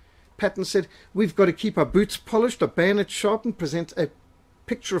 Patton said, "We've got to keep our boots polished, our bayonets sharpened, present a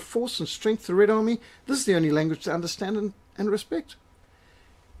picture of force and strength to the Red Army. This is the only language to understand and respect."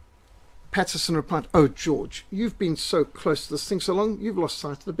 Patterson replied, "Oh, George, you've been so close to this thing so long, you've lost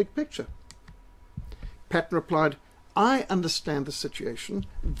sight of the big picture." Patton replied, "I understand the situation.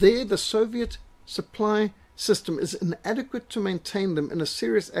 There, the Soviet supply system is inadequate to maintain them in a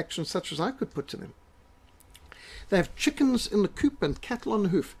serious action such as I could put to them. They have chickens in the coop and cattle on the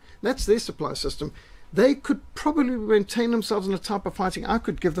hoof. That's their supply system. They could probably maintain themselves in a type of fighting I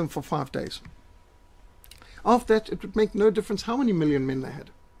could give them for 5 days. After that, it would make no difference how many million men they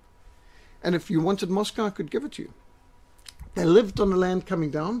had. And if you wanted Moscow, I could give it to you. They lived on the land coming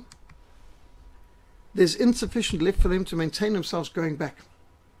down. There's insufficient left for them to maintain themselves going back.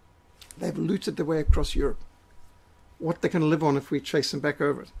 They've looted their way across Europe. What they can live on if we chase them back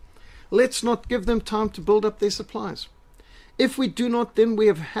over it. Let's not give them time to build up their supplies. If we do not, then we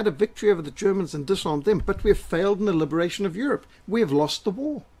have had a victory over the Germans and disarmed them, but we have failed in the liberation of Europe. We have lost the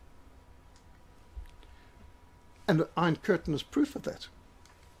war." And the Iron Curtain is proof of that.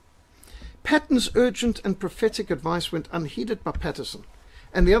 Patton's urgent and prophetic advice went unheeded by Patterson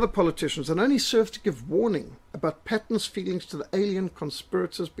and the other politicians, and only served to give warning about Patton's feelings to the alien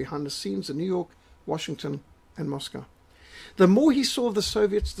conspirators behind the scenes in New York, Washington, and Moscow. The more he saw of the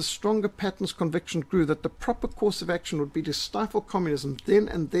Soviets, the stronger Patton's conviction grew that the proper course of action would be to stifle communism then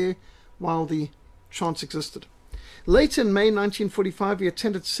and there while the chance existed. Later in May 1945, he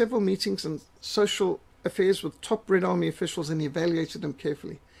attended several meetings and social affairs with top Red Army officials, and he evaluated them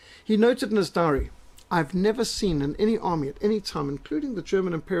carefully. He noted in his diary, "I've never seen in any army at any time, including the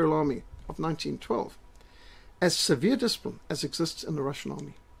German Imperial Army of 1912, as severe discipline as exists in the Russian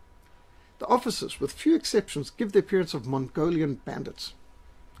army. The officers, with few exceptions, give the appearance of Mongolian bandits."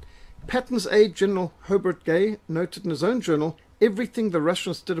 Patton's aide, General Hobart Gay, noted in his own journal, "Everything the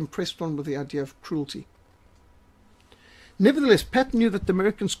Russians did impressed one with the idea of cruelty." Nevertheless, Patton knew that the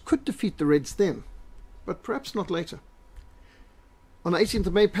Americans could defeat the Reds then, but perhaps not later. On the 18th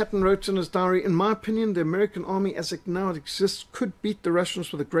of May, Patton wrote in his diary, "In my opinion, the American army as it now exists could beat the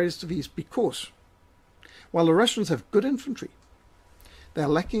Russians with the greatest of ease, because while the Russians have good infantry, they are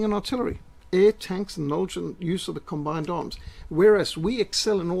lacking in artillery, air, tanks, and knowledge and use of the combined arms, whereas we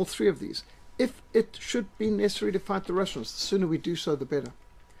excel in all three of these. If it should be necessary to fight the Russians, the sooner we do so, the better."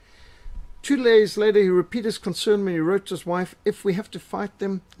 2 days later, he repeated his concern when he wrote to his wife, "If we have to fight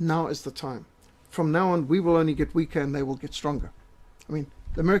them, now is the time. From now on, we will only get weaker and they will get stronger." I mean,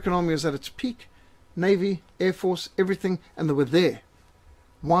 the American army was at its peak, Navy, Air Force, everything, and they were there.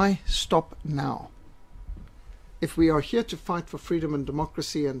 Why stop now? If we are here to fight for freedom and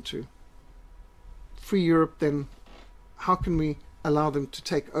democracy and to free Europe, then how can we allow them to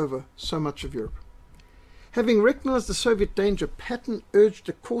take over so much of Europe? Having recognized the Soviet danger, Patton urged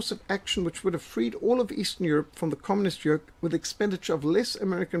a course of action which would have freed all of Eastern Europe from the communist yoke with expenditure of less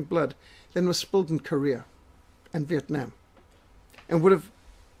American blood than was spilled in Korea and Vietnam, and would have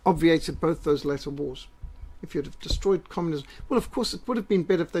obviated both those latter wars. If you'd have destroyed communism, well, of course, it would have been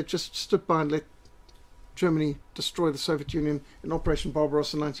better if they just stood by and let Germany destroy the Soviet Union in Operation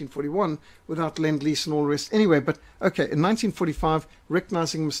Barbarossa in 1941 without Lend-Lease and all the rest. Anyway, but okay, in 1945,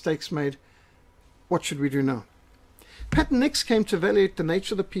 recognizing mistakes made, what should we do now? Patton next came to evaluate the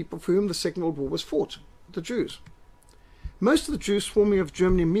nature of the people for whom the Second World War was fought, the Jews. Most of the Jews swarming of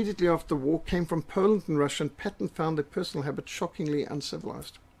Germany immediately after the war came from Poland and Russia, and Patton found their personal habits shockingly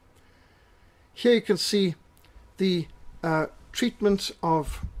uncivilized. Here you can see the treatment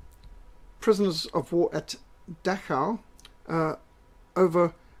of prisoners of war at Dachau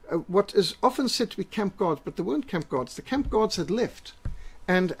over what is often said to be camp guards, but they weren't camp guards. The camp guards had left,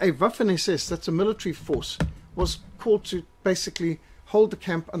 and a Waffen-SS, that's a military force, was called to basically hold the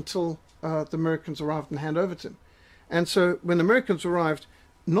camp until the Americans arrived and hand over to them. And so when the Americans arrived,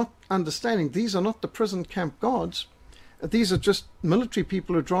 not understanding these are not the prison camp guards, these are just military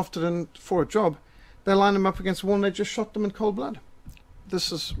people who are drafted in for a job, they line them up against the wall and they just shot them in cold blood.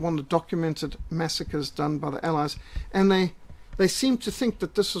 This is one of the documented massacres done by the Allies, and they seem to think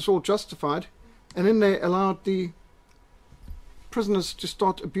that this is all justified, and then they allowed the prisoners to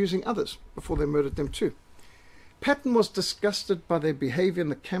start abusing others before they murdered them too. Patton was disgusted by their behavior in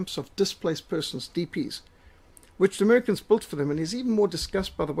the camps of displaced persons, DPs, which the Americans built for them, and he's even more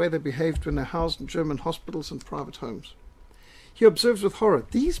disgusted by the way they behaved when they're housed in German hospitals and private homes. He observes with horror,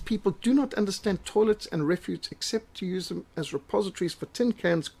 "These people do not understand toilets and refuse except to use them as repositories for tin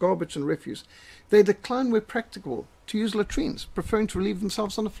cans, garbage and refuse. They decline where practicable to use latrines, preferring to relieve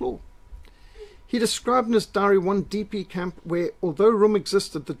themselves on the floor." He described in his diary one DP camp where, although room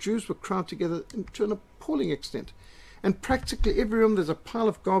existed, the Jews were crowded together to an appalling extent. And practically every room there's a pile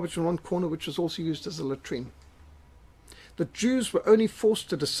of garbage in one corner which was also used as a latrine. The Jews were only forced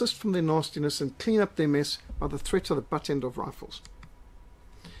to desist from their nastiness and clean up their mess by the threat of the butt end of rifles.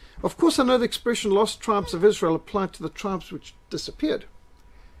 Of course, I know the expression "lost tribes of Israel" applied to the tribes which disappeared,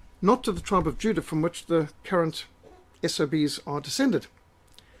 not to the tribe of Judah from which the current SOBs are descended.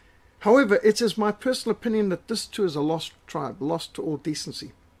 However, it is my personal opinion that this too is a lost tribe, lost to all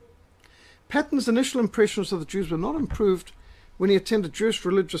decency. Patton's initial impressions of the Jews were not improved when he attended Jewish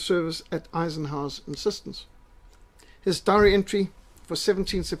religious service at Eisenhower's insistence. His diary entry for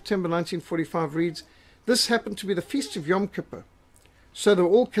 17 September 1945 reads, "This happened to be the feast of Yom Kippur, so they were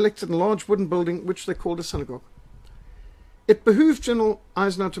all collected in a large wooden building which they called a synagogue. It behooved General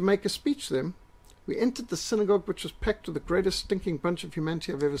Eisenhower to make a speech to them. We entered the synagogue, which was packed with the greatest stinking bunch of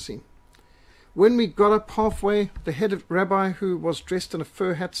humanity I've ever seen. When we got up halfway, the head of rabbi, who was dressed in a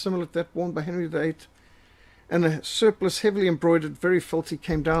fur hat similar to that worn by Henry VIII, and a surplice heavily embroidered, very filthy,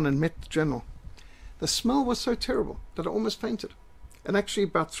 came down and met the general. The smell was so terrible that I almost fainted, and actually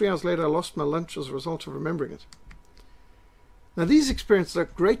about 3 hours later I lost my lunch as a result of remembering it." Now these experiences,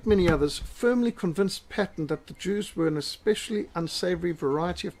 like a great many others, firmly convinced Patton that the Jews were an especially unsavory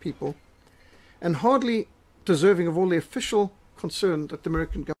variety of people and hardly deserving of all the official concern that the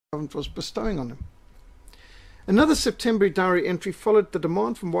American government was bestowing on them. Another September diary entry followed the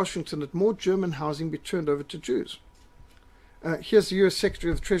demand from Washington that more German housing be turned over to Jews. Here's the U.S.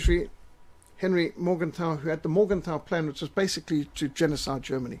 Secretary of the Treasury, Henry Morgenthau, who had the Morgenthau Plan, which was basically to genocide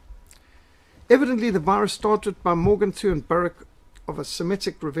Germany. Evidently, the virus started by Morgenthau and Barak of a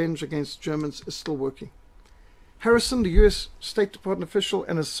Semitic revenge against Germans is still working. Harrison, the U.S. State Department official,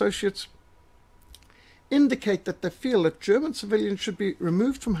 and his associates indicate that they feel that German civilians should be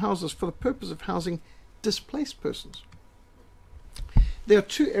removed from houses for the purpose of housing displaced persons. There are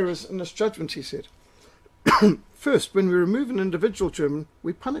two errors in this judgment, he said. First, when we remove an individual German,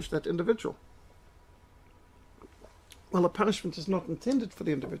 we punish that individual. Well, the punishment is not intended for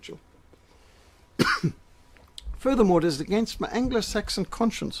the individual. Furthermore, it is against my Anglo-Saxon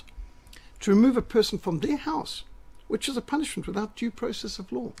conscience to remove a person from their house, which is a punishment without due process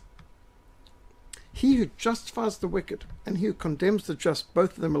of law. He who justifies the wicked and he who condemns the just,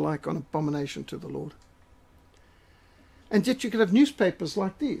 both of them alike on abomination to the Lord. And yet you could have newspapers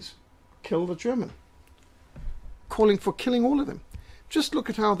like these, "Kill the German," calling for killing all of them. Just look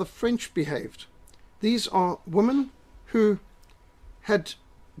at how the French behaved. These are women who had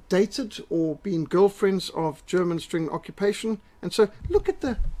dated or been girlfriends of Germans during the occupation. And so look at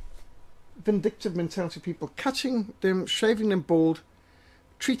the vindictive mentality of people, cutting them, shaving them bald,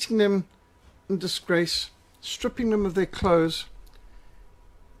 treating them in disgrace, stripping them of their clothes,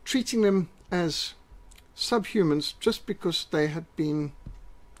 treating them as subhumans just because they had been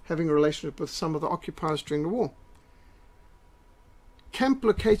having a relationship with some of the occupiers during the war. Camp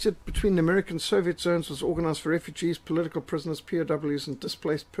located between the American and Soviet zones was organized for refugees, political prisoners, POWs, and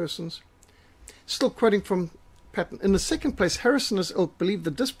displaced persons. Still quoting from Patton. In the second place, Harrison and his ilk believed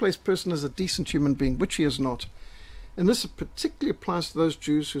the displaced person is a decent human being, which he is not. And this particularly applies to those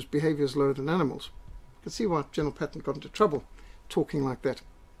Jews whose behavior is lower than animals. You can see why General Patton got into trouble talking like that.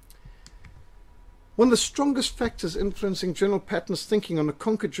 One of the strongest factors influencing General Patton's thinking on the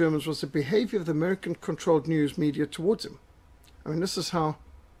conquered Germans was the behavior of the American-controlled news media towards him. I mean, this is how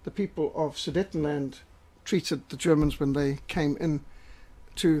the people of Sudetenland treated the Germans when they came in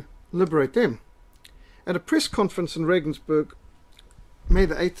to liberate them. At a press conference in Regensburg, May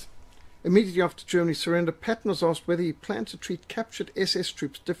the 8th, immediately after Germany's surrender, Patton was asked whether he planned to treat captured SS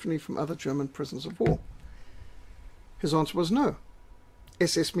troops differently from other German prisoners of war. His answer was no.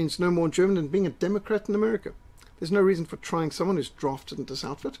 SS means no more German than being a Democrat in America. There's no reason for trying someone who's drafted in this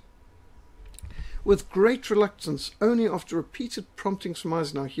outfit. With great reluctance, only after repeated promptings from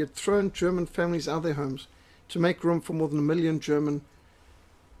Eisenhower, he had thrown German families out of their homes to make room for more than 1 million German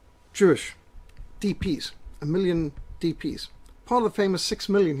Jewish DPs, 1 million DPs. Part of the famous 6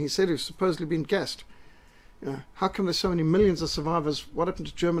 million, he said, who've supposedly been gassed. You know, how come there's so many millions of survivors? What happened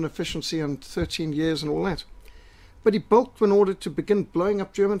to German efficiency in 13 years and all that? But he balked when ordered to begin blowing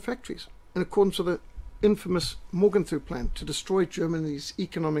up German factories, in accordance with the infamous Morgenthau Plan to destroy Germany's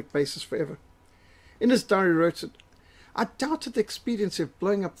economic basis forever. In his diary, he wrote that, "I doubted the expediency of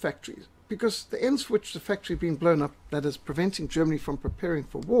blowing up factories, because the ends for which the factory had been blown up, that is, preventing Germany from preparing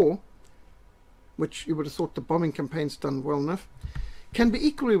for war, which you would have thought the bombing campaign's done well enough, can be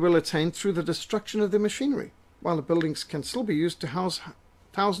equally well attained through the destruction of their machinery, while the buildings can still be used to house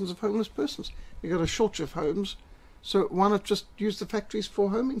thousands of homeless persons. You've got a shortage of homes, so why not just use the factories for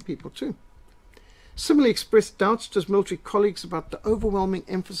homing people too? Similarly expressed doubts to his military colleagues about the overwhelming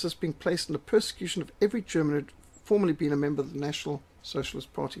emphasis being placed on the persecution of every German who had formerly been a member of the National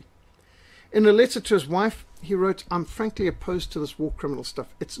Socialist Party. In a letter to his wife, he wrote, "I'm frankly opposed to this war criminal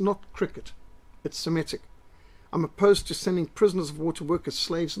stuff. It's not cricket, it's Semitic. I'm opposed to sending prisoners of war to work as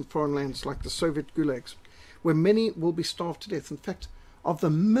slaves in foreign lands like the Soviet gulags, where many will be starved to death. In fact, of the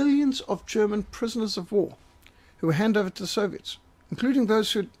millions of German prisoners of war who were handed over to the Soviets, including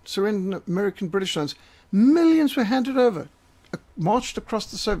those who surrendered in American British lands, millions were handed over, marched across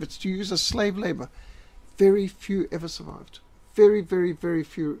the Soviets to use as slave labor. Very few ever survived. Very, very, very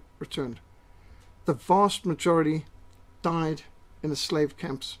few returned. The vast majority died in the slave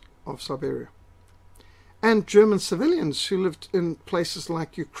camps of Siberia. And German civilians who lived in places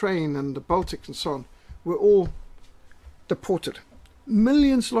like Ukraine and the Baltic and so on were all deported.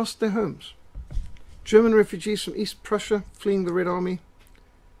 Millions lost their homes. German refugees from East Prussia fleeing the Red Army.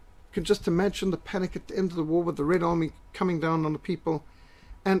 You can just imagine the panic at the end of the war with the Red Army coming down on the people.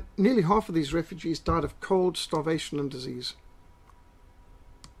 And nearly half of these refugees died of cold, starvation and disease.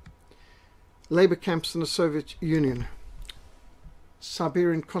 Labor camps in the Soviet Union,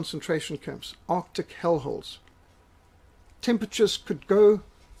 Siberian concentration camps, Arctic hellholes. Temperatures could go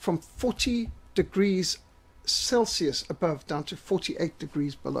from 40 degrees Celsius above down to 48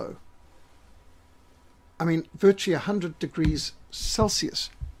 degrees below. I mean, virtually 100 degrees Celsius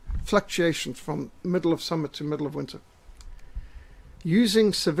fluctuation from middle of summer to middle of winter.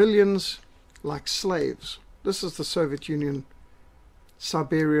 Using civilians like slaves. This is the Soviet Union,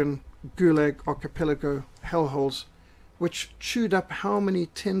 Siberian Gulag archipelago hellholes, which chewed up how many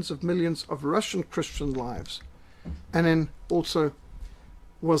tens of millions of Russian Christian lives, and then also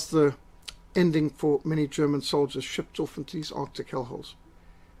was the ending for many German soldiers shipped off into these Arctic hellholes.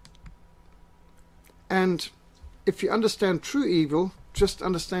 And if you understand true evil, just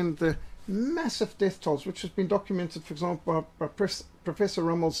understand the massive death tolls, which has been documented, for example, by Professor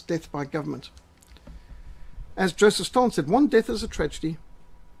Rummel's death by government. As Joseph Stalin said, one death is a tragedy,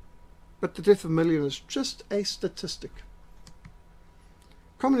 but the death of a million is just a statistic.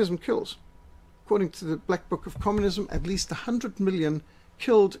 Communism kills. According to the Black Book of Communism, at least 100 million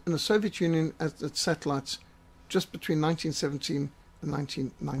killed in the Soviet Union as its satellites just between 1917 and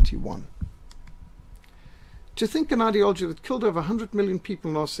 1991. To think an ideology that killed over 100 million people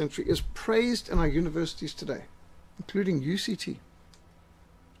in the last century is praised in our universities today, including UCT.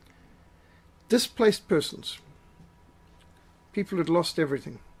 Displaced persons, people who had lost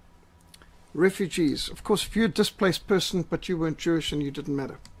everything. Refugees, of course, if you're a displaced person but you weren't Jewish and you didn't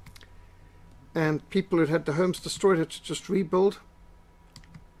matter. And people who had their homes destroyed had to just rebuild.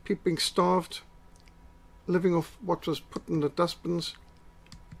 People being starved, living off what was put in the dustbins.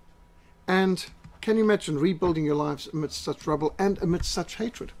 And can you imagine rebuilding your lives amidst such rubble and amidst such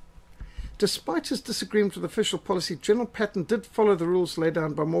hatred? Despite his disagreement with official policy, General Patton did follow the rules laid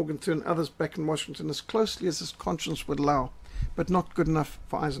down by Morgenthau and others back in Washington as closely as his conscience would allow, but not good enough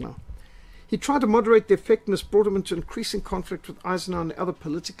for Eisenhower. He tried to moderate the effect, and this brought him into increasing conflict with Eisenhower and the other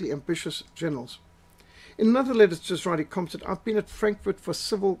politically ambitious generals. In another letter to his right, he commented, "I've been at Frankfurt for a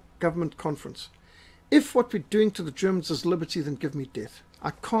civil government conference. If what we're doing to the Germans is liberty, then give me death.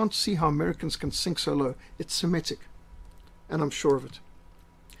 I can't see how Americans can sink so low. It's Semitic, and I'm sure of it."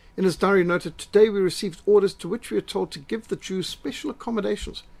 In his diary, he noted, "Today we received orders to which we are told to give the Jews special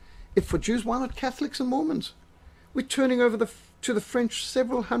accommodations. If for Jews, why not Catholics and Mormons? We're turning over to the French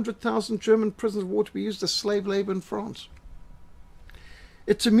several 100,000 German prisoners of war to be used as slave labor in France."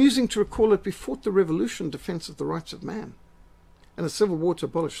 It's amusing to recall that we fought the revolution in defense of the rights of man and the Civil War to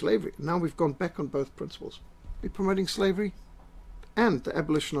abolish slavery. Now we've gone back on both principles. We're promoting slavery and the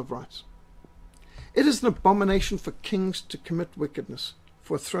abolition of rights. It is an abomination for kings to commit wickedness,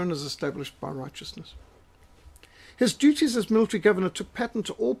 for a throne is established by righteousness. His duties as military governor took Patton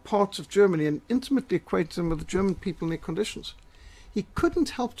to all parts of Germany and intimately acquainted him with the German people and their conditions. He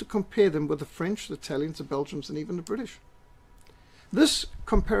couldn't help to compare them with the French, the Italians, the Belgians, and even the British. This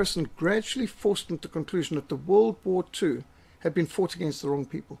comparison gradually forced him to the conclusion that the World War II had been fought against the wrong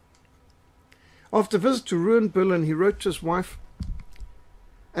people. After a visit to Rouen, Berlin, he wrote to his wife,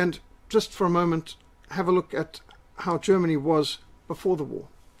 and just for a moment, have a look at how Germany was before the war.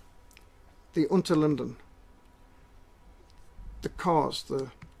 The Unterlinden, the cars,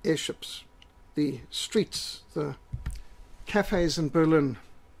 the airships, the streets, the cafes in Berlin.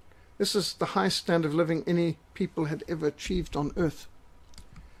 This is the highest standard of living any people had ever achieved on earth.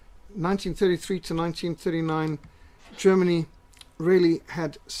 1933 to 1939, Germany really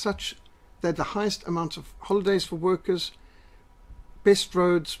had they had the highest amount of holidays for workers, best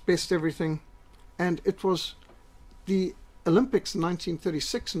roads, best everything. And it was the Olympics in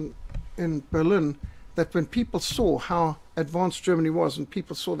 1936 in Berlin that when people saw how advanced Germany was and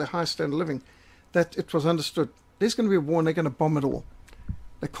people saw their high standard of living, that it was understood there's going to be a war and they're going to bomb it all.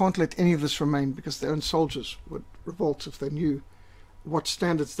 They can't let any of this remain because their own soldiers would revolt if they knew what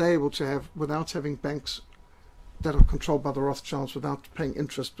standards they're able to have without having banks that are controlled by the Rothschilds, without paying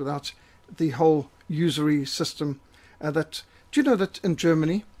interest, without the whole usury system. Do you know that in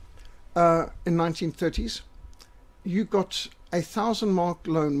Germany, in 1930s, you got a 1,000-mark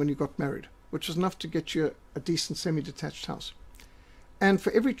loan when you got married, which was enough to get you a decent semi-detached house. And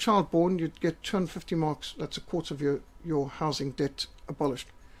for every child born, you'd get 250 marks. That's a quarter of your housing debt abolished.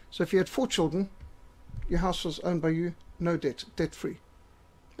 So if you had 4 children, your house was owned by you, no debt, debt-free.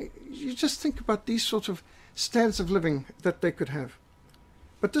 You just think about these sort of standards of living that they could have.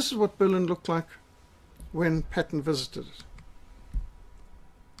 But this is what Berlin looked like when Patton visited it.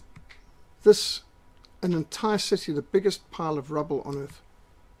 An entire city, the biggest pile of rubble on earth.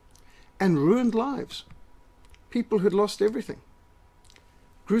 And ruined lives. People who'd lost everything.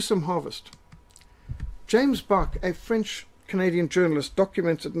 Gruesome harvest. James Bach, a French-Canadian journalist,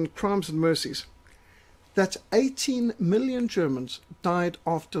 documented in Crimes and Mercies that 18 million Germans died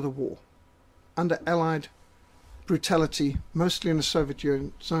after the war under Allied brutality, mostly in the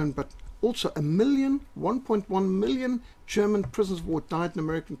Soviet zone, but also 1.1 million German prisoners of war died in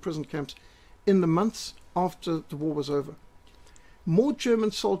American prison camps in the months after the war was over. More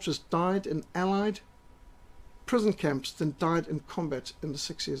German soldiers died in Allied prison camps than died in combat in the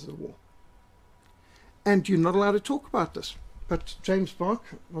 6 years of the war. And you're not allowed to talk about this. But James Bach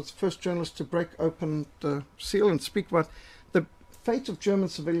was the first journalist to break open the seal and speak about the fate of German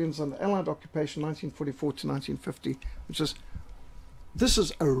civilians under Allied occupation 1944 to 1950, this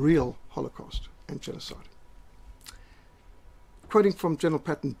is a real Holocaust and genocide. Quoting from General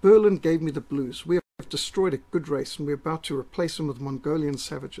Patton, "Berlin gave me the blues. We have destroyed a good race and we're about to replace them with Mongolian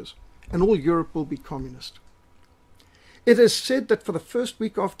savages, and all Europe will be communist. It is said that for the first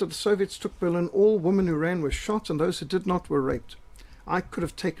week after the Soviets took Berlin, all women who ran were shot and those who did not were raped. I could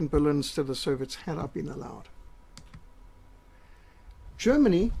have taken Berlin instead of the Soviets had I been allowed."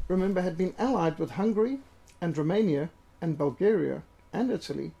 Germany, remember, had been allied with Hungary and Romania and Bulgaria and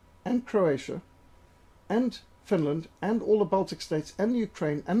Italy and Croatia and Finland and all the Baltic states and the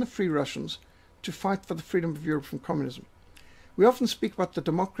Ukraine and the Free Russians to fight for the freedom of Europe from communism. We often speak about the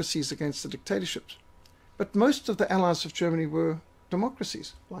democracies against the dictatorships, but most of the allies of Germany were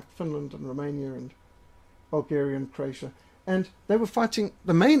democracies, like Finland and Romania and Bulgaria and Croatia. And they were fighting,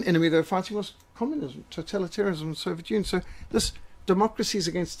 the main enemy they were fighting was communism, totalitarianism, and the Soviet Union. So this democracies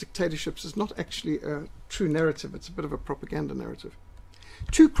against dictatorships is not actually a true narrative. It's a bit of a propaganda narrative.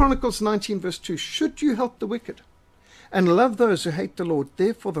 2 Chronicles 19 verse 2, "Should you help the wicked and love those who hate the Lord,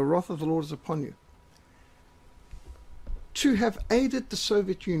 therefore the wrath of the Lord is upon you." To have aided the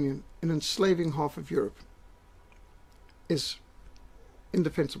Soviet Union in enslaving half of Europe is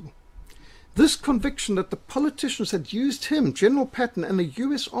indefensible. This conviction that the politicians had used him, General Patton, and the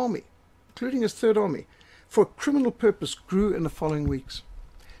US Army, including his Third Army, for a criminal purpose grew in the following weeks.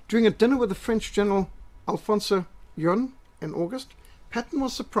 During a dinner with the French General Alphonse Joubert in August, Patton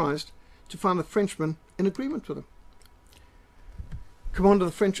was surprised to find the Frenchman in agreement with him. Commander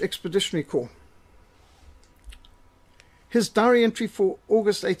of the French Expeditionary Corps. His diary entry for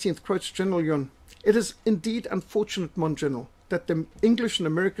August 18th quotes General Joubert, "It is indeed unfortunate, mon general, that the English and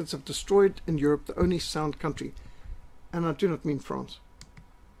Americans have destroyed in Europe the only sound country, and I do not mean France.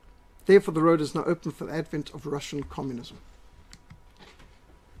 Therefore the road is now open for the advent of Russian communism."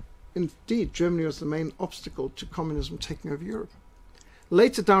 Indeed, Germany was the main obstacle to communism taking over Europe.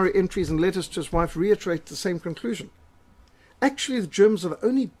 Later diary entries and letters to his wife reiterate the same conclusion. Actually, the Germans are the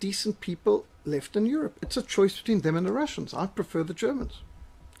only decent people left in Europe. It's a choice between them and the Russians. I prefer the Germans.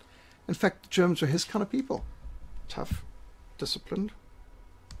 In fact, the Germans were his kind of people. Tough, disciplined,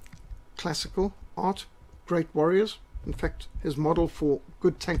 classical, art, great warriors. In fact, his model for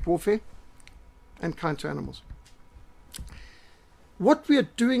good tank warfare, and kind to animals. "What we are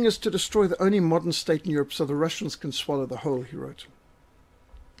doing is to destroy the only modern state in Europe so the Russians can swallow the whole," he wrote.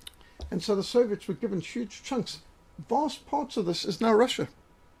 And so the Soviets were given huge chunks. Vast parts of this is now Russia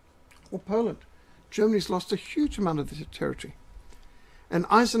or Poland. Germany's lost a huge amount of their territory. And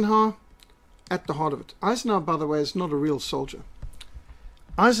Eisenhower at the heart of it. Eisenhower, by the way, is not a real soldier.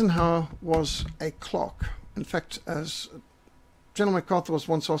 Eisenhower was a clerk. In fact, as General MacArthur was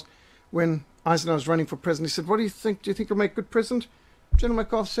once asked when Eisenhower was running for president, he said, "What do you think? Do you think you'll make a good president?" General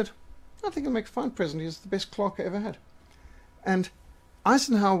MacArthur said, I think he'll make a fine president. He's the best clerk I ever had. And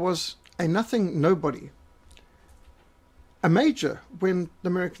Eisenhower was a nothing nobody, a major when the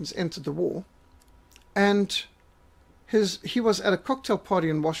Americans entered the war, and he was at a cocktail party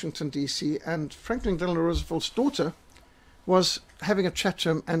in Washington, D.C., and Franklin Delano Roosevelt's daughter was having a chat to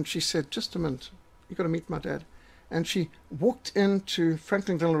him, and she said, "Just a minute, you've got to meet my dad." And she walked into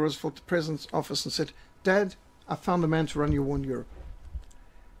Franklin Delano Roosevelt, the president's office, and said, "Dad, I found the man to run your war in Europe."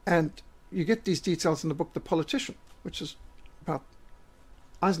 And you get these details in the book The Politician, which is about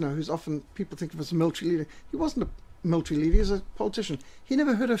Eisenhower, who's often people think of as a military leader. He wasn't a military leader, he was a politician. He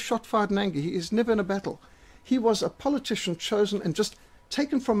never heard a shot fired in anger. He is never in a battle. He was a politician chosen and just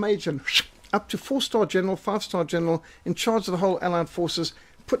taken from major and up to 4-star general, 5-star general, in charge of the whole Allied forces,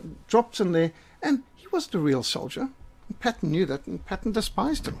 dropped in there, and he wasn't a real soldier. And Patton knew that, and Patton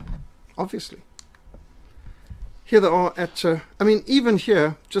despised him, obviously. Here they are at, even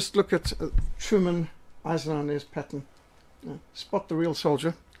here, just look at Truman, Eisenhower, and there's Patton. Spot the real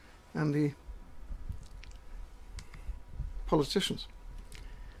soldier and the politicians.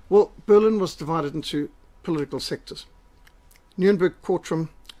 Well, Berlin was divided into political sectors. Nuremberg courtroom,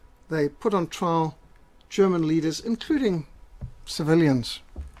 they put on trial German leaders, including civilians,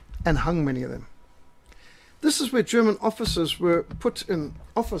 and hung many of them. This is where German officers were put in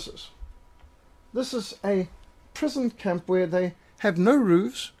offices. This is a prison camp where they have no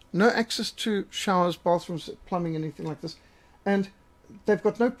roofs, no access to showers, bathrooms, plumbing, anything like this, and they've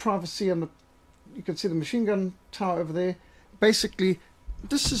got no privacy. And you can see the machine gun tower over there. Basically,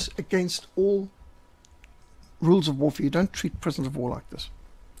 this is against all rules of warfare. You don't treat prisoners of war like this.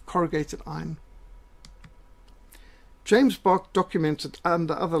 Corrugated iron. James Bark documented,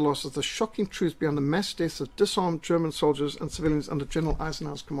 under other losses, the shocking truth behind the mass deaths of disarmed German soldiers and civilians under General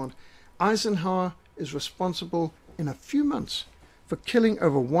Eisenhower's command. Eisenhower is responsible in a few months for killing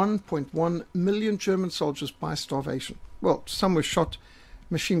over 1.1 million German soldiers by starvation. Well, some were shot,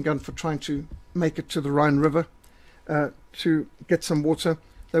 machine gun, for trying to make it to the Rhine River to get some water.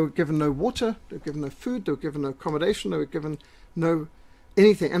 They were given no water, they were given no food, they were given no accommodation, they were given no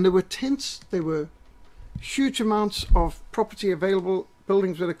anything. And there were tents, there were huge amounts of property available,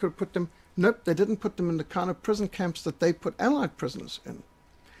 buildings where they could put them. Nope, they didn't put them in the kind of prison camps that they put Allied prisoners in.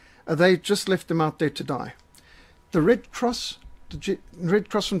 They just left them out there to die. The Red Cross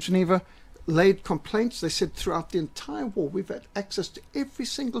from Geneva laid complaints. They said throughout the entire war, we've had access to every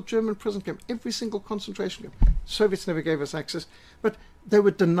single German prison camp, every single concentration camp. The Soviets never gave us access, but they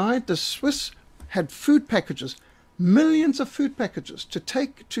were denied. The Swiss had food packages, millions of food packages to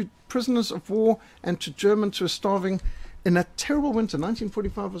take to prisoners of war and to Germans who were starving in that terrible winter.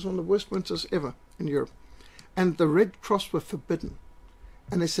 1945 was one of the worst winters ever in Europe. And the Red Cross were forbidden.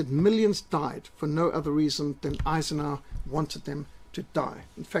 And they said millions died for no other reason than Eisenhower wanted them to die.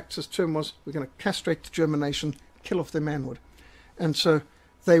 In fact, his term was, we're going to castrate the German nation, kill off their manhood. And so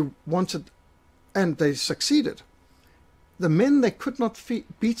they wanted, and they succeeded. The men they could not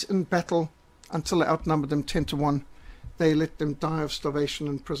beat in battle until they outnumbered them 10-1. They let them die of starvation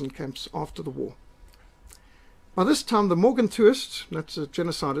in prison camps after the war. By this time, the Morgenthauists, that's a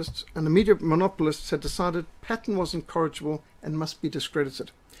genocidist, and the media monopolists had decided Patton was incorrigible and must be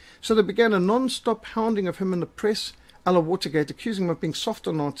discredited. So they began a non-stop hounding of him in the press, a la Watergate, accusing him of being soft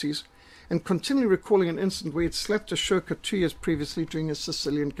on Nazis, and continually recalling an incident where he had slapped a shirker 2 years previously during his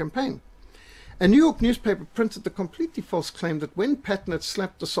Sicilian campaign. A New York newspaper printed the completely false claim that when Patton had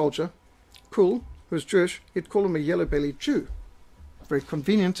slapped a soldier, Kuhl, who was Jewish, he'd call him a yellow-bellied Jew. Very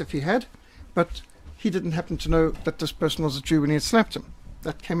convenient if he had, but he didn't happen to know that this person was a Jew when he had slapped him.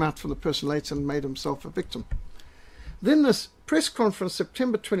 That came out from the person later and made himself a victim. Then this press conference,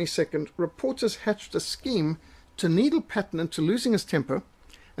 September 22nd, reporters hatched a scheme to needle Patton into losing his temper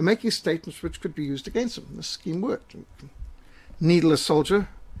and making statements which could be used against him. The scheme worked. Needle a soldier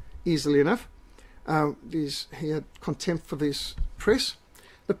easily enough. He had contempt for this press.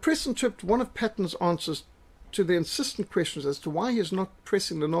 The press interpreted one of Patton's answers to the insistent questions as to why he is not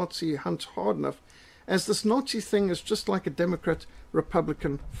pressing the Nazi hunt hard enough, as this Nazi thing is just like a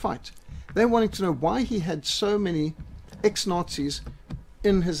Democrat-Republican fight. They're wanting to know why he had so many ex-Nazis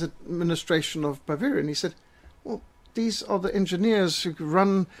in his administration of Bavaria. And he said, well, these are the engineers who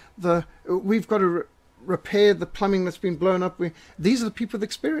run we've got to repair the plumbing that's been blown up. These are the people with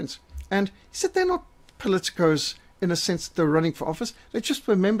experience. And he said they're not politicos in a sense that they're running for office. They just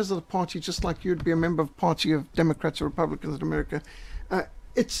were members of the party, just like you'd be a member of the party of Democrats or Republicans in America.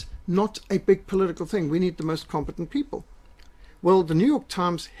 It's not a big political thing. We need the most competent people. Well, the New York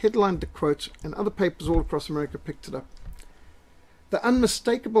Times headlined the quote, and other papers all across America picked it up. The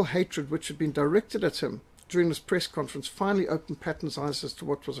unmistakable hatred which had been directed at him during this press conference finally opened Patton's eyes as to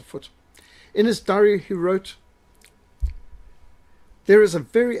what was afoot. In his diary, he wrote, "There is a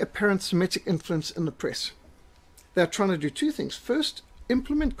very apparent Semitic influence in the press. They are trying to do two things. First,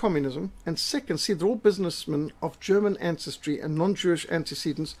 implement communism, and second, see that all businessmen of German ancestry and non-Jewish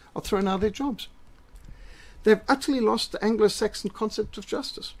antecedents are thrown out of their jobs. They've utterly lost the Anglo-Saxon concept of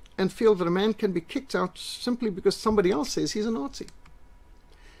justice and feel that a man can be kicked out simply because somebody else says he's a Nazi.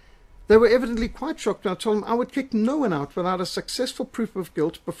 They were evidently quite shocked when I told them I would kick no one out without a successful proof of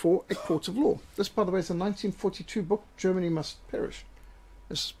guilt before a court of law." This, by the way, is a 1942 book, Germany Must Perish.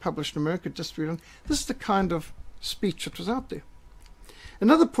 This is published in America, just read on. This is the kind of speech that was out there.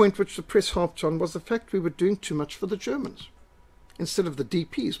 Another point which the press harped on was the fact we were doing too much for the Germans, instead of the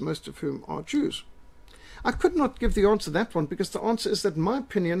DPs, most of whom are Jews. I could not give the answer to that one, because the answer is that, in my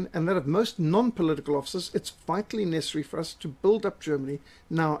opinion, and that of most non-political officers, it's vitally necessary for us to build up Germany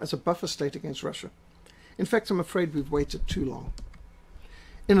now as a buffer state against Russia. In fact, I'm afraid we've waited too long.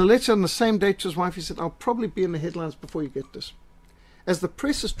 In a letter on the same day to his wife, he said, "I'll probably be in the headlines before you get this, as the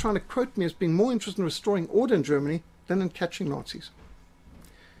press is trying to quote me as being more interested in restoring order in Germany than in catching Nazis.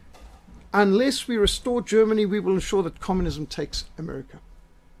 Unless we restore Germany, we will ensure that communism takes America."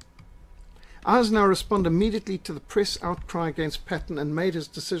 Eisenhower responded immediately to the press outcry against Patton and made his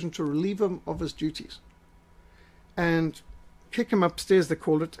decision to relieve him of his duties and kick him upstairs, they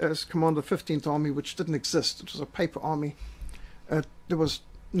called it, as commander of the 15th Army, which didn't exist. It was a paper army. There was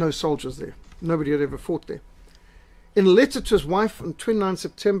no soldiers there. Nobody had ever fought there. In a letter to his wife on 29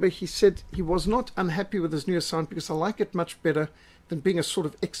 September, he said he was not unhappy with his new assignment because "I like it much better than being a sort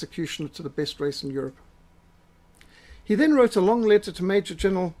of executioner to the best race in Europe." He then wrote a long letter to Major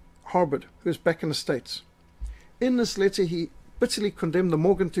General Hammond, who is back in the States. In this letter, he bitterly condemned the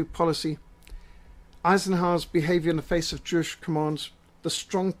Morgenthau policy, Eisenhower's behavior in the face of Jewish commands, the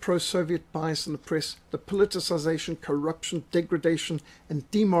strong pro-Soviet bias in the press, the politicization, corruption, degradation,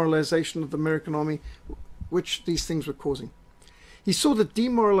 and demoralization of the American army, which these things were causing. He saw the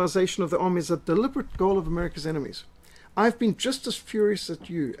demoralization of the army as a deliberate goal of America's enemies. "I've been just as furious as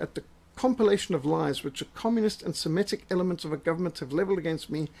you at the compilation of lies which the communist and Semitic elements of a government have leveled against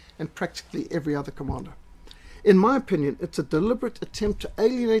me and practically every other commander. In my opinion, it's a deliberate attempt to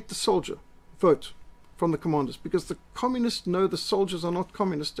alienate the soldier vote from the commanders, because the communists know the soldiers are not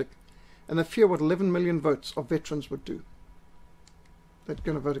communistic, and they fear what 11 million votes of veterans would do. They're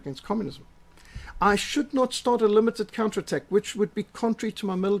going to vote against communism. I should not start a limited counterattack, which would be contrary to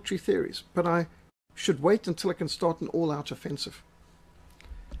my military theories, but I should wait until I can start an all-out offensive."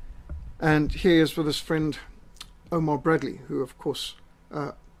 And here he is with his friend Omar Bradley, who, of course,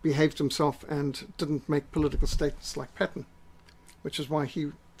 behaved himself and didn't make political statements like Patton, which is why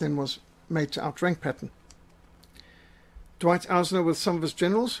he then was made to outrank Patton. Dwight Eisenhower with some of his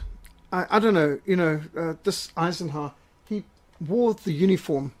generals. I don't know, this Eisenhower, he wore the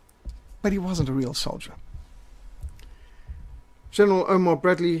uniform, but he wasn't a real soldier. General Omar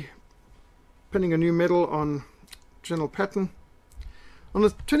Bradley pinning a new medal on General Patton. On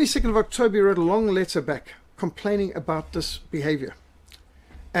the 22nd of October, he wrote a long letter back complaining about this behavior.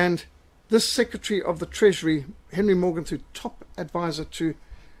 And this Secretary of the Treasury, Henry Morgenthau, top advisor to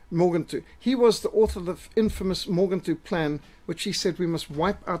Morgenthau, he was the author of the infamous Morgenthau Plan, which he said we must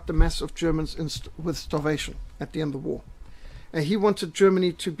wipe out the mass of Germans with starvation at the end of the war. And he wanted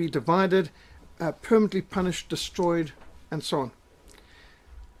Germany to be divided, permanently punished, destroyed, and so on.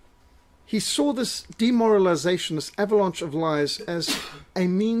 He saw this demoralization, this avalanche of lies, as a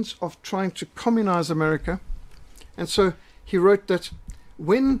means of trying to communize America. And so he wrote that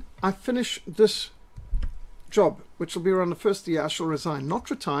when I finish this job, which will be around the first of the year, I shall resign, not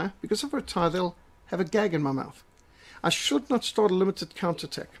retire, because if I retire, they'll have a gag in my mouth. I should not start a limited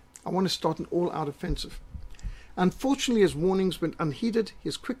counterattack. I want to start an all-out offensive. Unfortunately, his warnings went unheeded. He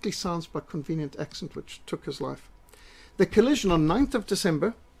is quickly silenced by convenient accident, which took his life. The collision on 9th of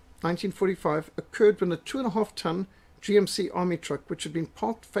December, 1945, occurred when a 2.5-ton GMC army truck, which had been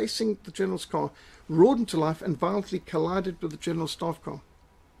parked facing the general's car, roared into life and violently collided with the general's staff car,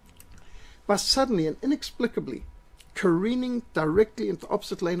 by suddenly and inexplicably careening directly into the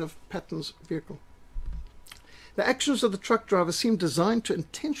opposite lane of Patton's vehicle. The actions of the truck driver seemed designed to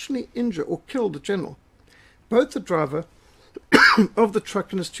intentionally injure or kill the general. Both the driver of the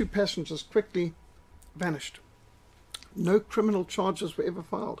truck and his two passengers quickly vanished. No criminal charges were ever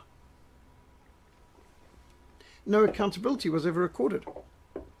filed. No accountability was ever recorded.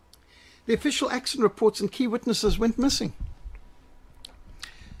 The official accident reports and key witnesses went missing.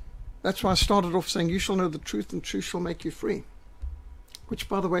 That's why I started off saying, "You shall know the truth, and truth shall make you free," which,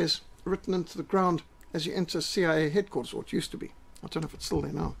 by the way, is written into the ground as you enter CIA headquarters, or it used to be. I don't know if it's still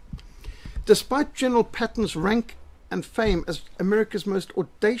there now. Despite General Patton's rank and fame as America's most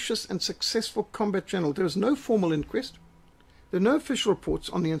audacious and successful combat general. There was no formal inquest. There are no official reports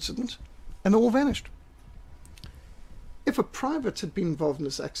on the incident, and they all vanished. If a private had been involved in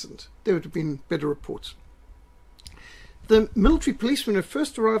this accident, there would have been better reports. The military policeman who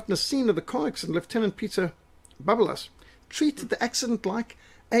first arrived in the scene of the car accident, Lieutenant Peter Babalas, treated the accident like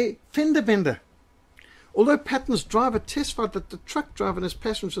a fender bender. Although Patton's driver testified that the truck driver and his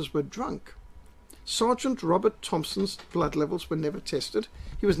passengers were drunk, Sergeant Robert Thompson's blood levels were never tested.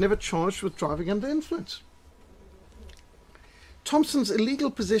 He was never charged with driving under influence. Thompson's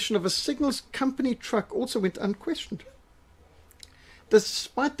illegal possession of a signals company truck also went unquestioned.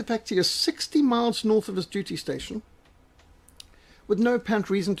 Despite the fact he was 60 miles north of his duty station, with no apparent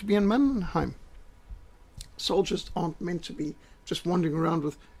reason to be in Mannheim. Soldiers aren't meant to be just wandering around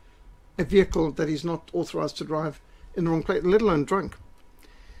with a vehicle that he's not authorized to drive in the wrong place, let alone drunk.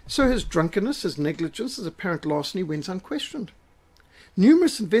 So his drunkenness, his negligence, his apparent larceny went unquestioned.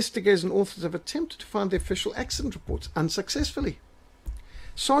 Numerous investigators and authors have attempted to find the official accident reports, unsuccessfully.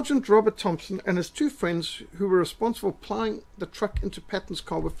 Sergeant Robert Thompson and his two friends who were responsible for plying the truck into Patton's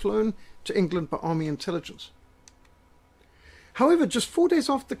car were flown to England by Army intelligence. However, just 4 days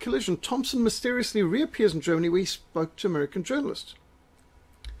after the collision, Thompson mysteriously reappears in Germany where he spoke to American journalists.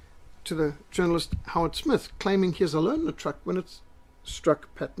 To the journalist Howard Smith, claiming he is alone in the truck when it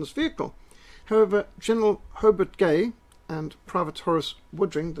struck Patton's vehicle. However, General Hobart Gay and Private Horace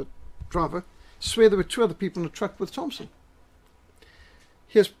Woodring, the driver, swear there were two other people in the truck with Thompson.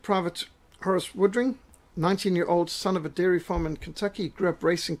 Here's Private Horace Woodring, 19-year-old son of a dairy farm in Kentucky. He grew up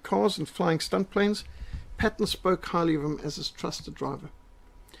racing cars and flying stunt planes. Patton spoke highly of him as his trusted driver.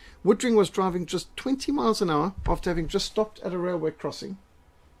 Woodring was driving just 20 miles an hour after having just stopped at a railway crossing.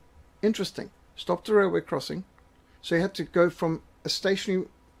 Interesting. Stopped at a railway crossing. So he had to go from a stationary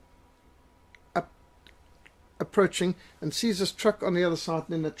approaching and sees this truck on the other side,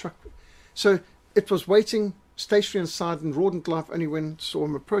 and then the truck. So it was waiting stationary inside and roared into life only when it saw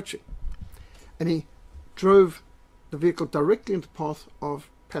him approaching. And he drove the vehicle directly into the path of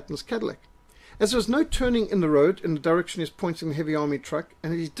Patton's Cadillac. As there was no turning in the road in the direction he was pointing the heavy army truck,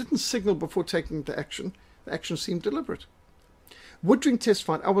 and he didn't signal before taking the action seemed deliberate. Woodring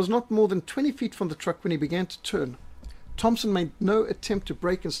testified, "I was not more than 20 feet from the truck when he began to turn. Thompson made no attempt to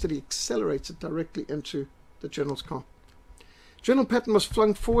brake, instead he accelerated directly into the general's car. General Patton was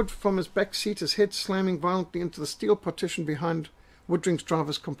flung forward from his back seat, his head slamming violently into the steel partition behind Woodring's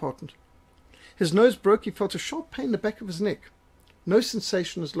driver's compartment. His nose broke. He felt a sharp pain in the back of his neck. No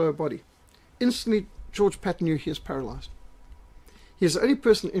sensation in his lower body. Instantly, George Patton knew he was paralyzed. He is the only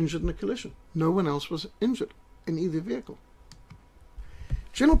person injured in the collision. No one else was injured in either vehicle.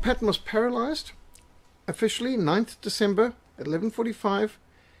 General Patton was paralyzed officially 9th December at 11:45.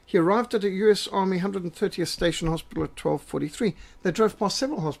 He arrived at a U.S. Army 130th Station Hospital at 12:43. They drove past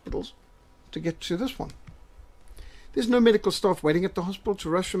several hospitals to get to this one. There's no medical staff waiting at the hospital to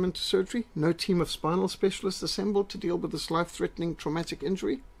rush him into surgery. No team of spinal specialists assembled to deal with this life-threatening traumatic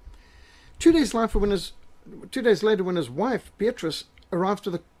injury. 2 days later, when his wife, Beatrice, arrived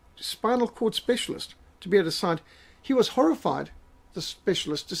with a spinal cord specialist to be at his side, he was horrified, the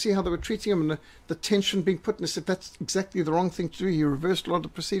specialist, to see how they were treating him and the tension being put in. He said that's exactly the wrong thing to do. He reversed a lot of the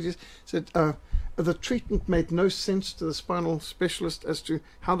procedures. Said the treatment made no sense to the spinal specialist as to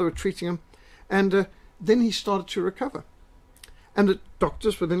how they were treating him. And then he started to recover. And the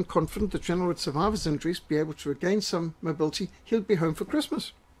doctors were then confident the general would survive his injuries, be able to regain some mobility. He'll be home for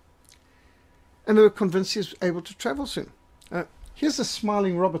Christmas. And they were convinced he was able to travel soon. Here's the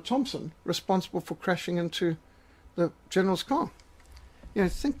smiling Robert Thompson, responsible for crashing into the general's car. You know,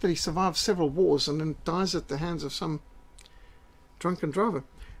 think that he survived several wars and then dies at the hands of some drunken driver.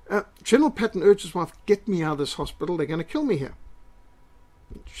 General Patton urged his wife, "Get me out of this hospital, they're going to kill me here."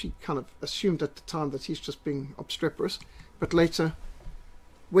 She kind of assumed at the time that he's just being obstreperous, but later,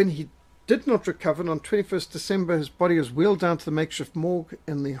 when he did not recover, and on 21st December his body was wheeled down to the makeshift morgue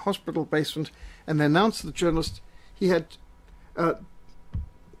in the hospital basement, and they announced to the journalist he had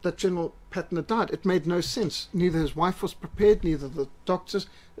that General Patton had died. It made no sense. Neither his wife was prepared, neither the doctors.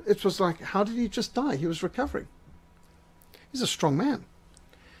 It was like, how did he just die? He was recovering. He's a strong man.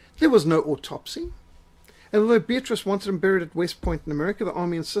 There was no autopsy. And although Beatrice wanted him buried at West Point in America, the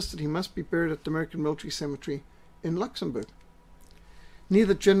Army insisted he must be buried at the American Military Cemetery in Luxembourg.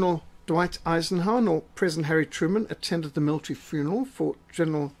 Neither General Dwight Eisenhower nor President Harry Truman attended the military funeral for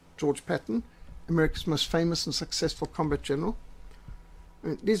General George Patton, America's most famous and successful combat general. I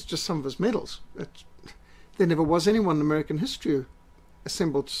mean, these are just some of his medals. There never was anyone in American history who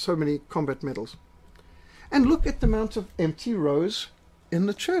assembled so many combat medals. And look at the amount of empty rows in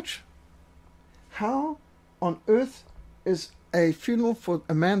the church. How on earth is a funeral for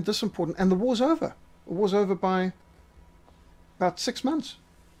a man this important, and the war's over. The war's over by about 6 months.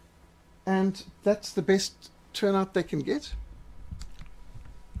 And that's the best turnout they can get.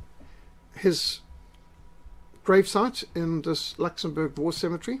 His gravesite in this Luxembourg War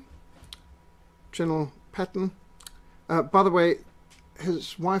Cemetery, General Patton. By the way,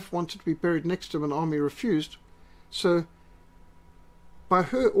 his wife wanted to be buried next to him, and the army refused. So by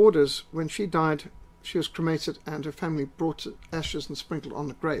her orders, when she died, she was cremated and her family brought ashes and sprinkled on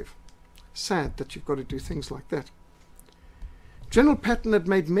the grave. Sad that you've got to do things like that. General Patton had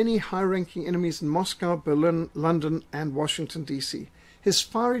made many high-ranking enemies in Moscow, Berlin, London, and Washington, D.C. His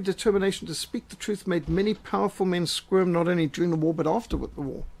fiery determination to speak the truth made many powerful men squirm not only during the war but after the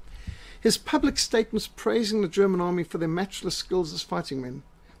war. His public statements praising the German army for their matchless skills as fighting men,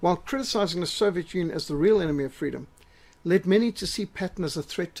 while criticizing the Soviet Union as the real enemy of freedom, led many to see Patton as a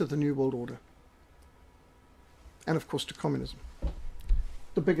threat to the New World Order. And of course to communism.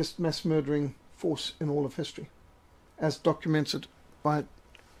 The biggest mass murdering force in all of history, as documented by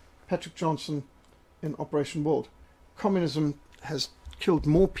Patrick Johnson in Operation World. Communism has killed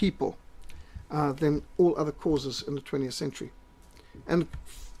more people than all other causes in the 20th century. And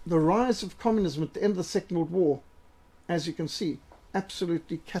the rise of communism at the end of the Second World War, as you can see,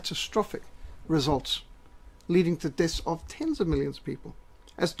 absolutely catastrophic results, leading to deaths of tens of millions of people,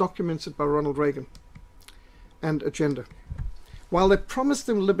 as documented by Ronald Reagan and Agenda. While they promised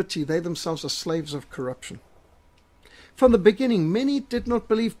them liberty, they themselves are slaves of corruption. From the beginning, many did not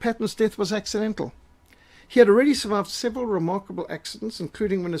believe Patton's death was accidental. He had already survived several remarkable accidents,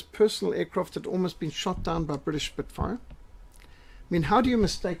 including when his personal aircraft had almost been shot down by British Spitfire. I mean, how do you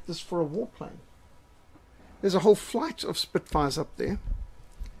mistake this for a warplane? There's a whole flight of Spitfires up there.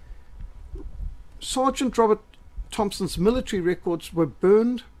 Sergeant Robert Thompson's military records were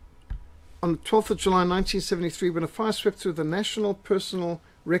burned on the 12th of July 1973 when a fire swept through the National Personal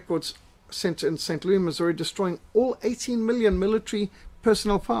Records Center in St. Louis, Missouri, destroying all 18 million military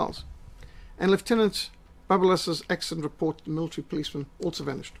personnel files. And Lieutenant Babalas's accident report, the military policeman, also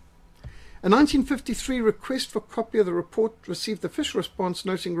vanished. A 1953 request for a copy of the report received official response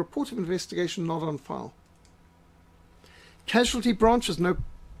noting report of investigation not on file. Casualty branch has no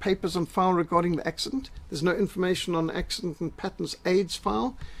papers on file regarding the accident. There's no information on the accident in Patton's aides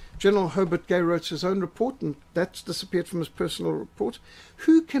file. General Herbert Gay wrote his own report, and that's disappeared from his personal report.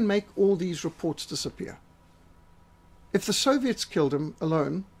 Who can make all these reports disappear? If the Soviets killed him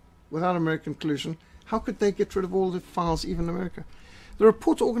alone, without American collusion, how could they get rid of all the files, even in America? The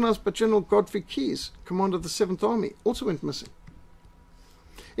report organized by General Godfrey Keyes, commander of the 7th Army, also went missing.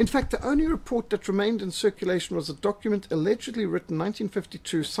 In fact, the only report that remained in circulation was a document allegedly written in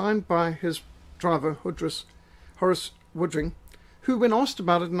 1952, signed by his driver, Horace Woodring, who, when asked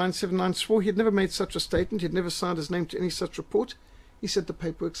about it in 1979, swore he had never made such a statement, he had never signed his name to any such report. He said the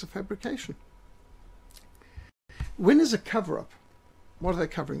paperwork's a fabrication. When is a cover-up? What are they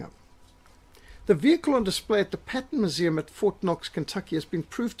covering up? The vehicle on display at the Patton Museum at Fort Knox, Kentucky, has been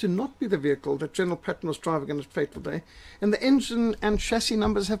proved to not be the vehicle that General Patton was driving on his fateful day, and the engine and chassis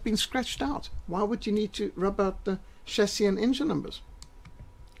numbers have been scratched out. Why would you need to rub out the chassis and engine numbers?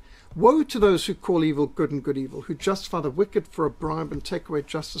 Woe to those who call evil good and good evil, who justify the wicked for a bribe and take away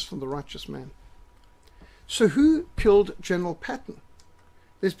justice from the righteous man. So who killed General Patton?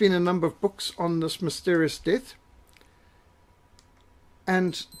 There's been a number of books on this mysterious death,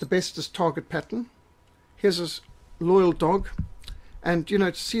 and the best is Target Patton. Here's his loyal dog, and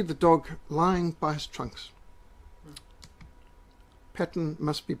to see the dog lying by his trunks. Patton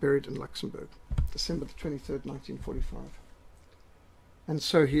must be buried in Luxembourg, December the 23rd, 1945. And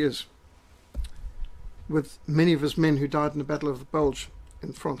so he is, with many of his men who died in the Battle of the Bulge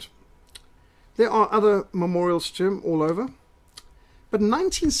in front. There are other memorials to him all over. But in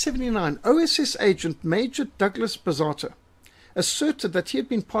 1979, OSS agent Major Douglas Bazata asserted that he had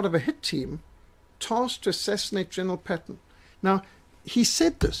been part of a hit team tasked to assassinate General Patton. Now, he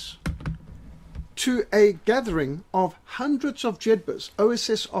said this to a gathering of hundreds of Jedbas,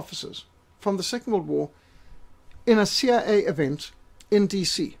 OSS officers from the Second World War, in a CIA event in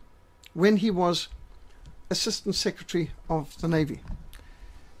D.C. when he was Assistant Secretary of the Navy.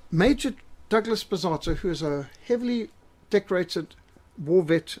 Major Douglas Bazata, who is a heavily decorated war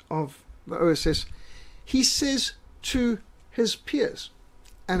vet of the OSS, he says to his peers,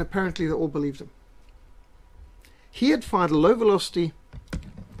 and apparently they all believed him, he had fired a low-velocity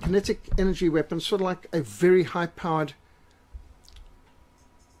kinetic energy weapon, sort of like a very high-powered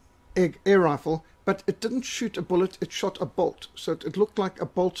air rifle, but it didn't shoot a bullet, it shot a bolt. So it looked like a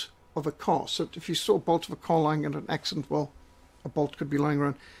bolt of a car. So if you saw a bolt of a car lying in an accident, well, a bolt could be lying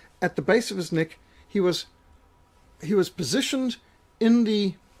around. At the base of his neck, he was he was positioned in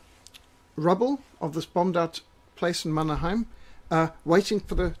the rubble of this bombed out place in Mannheim, waiting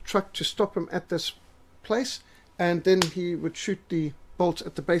for the truck to stop him at this place, and then he would shoot the bolt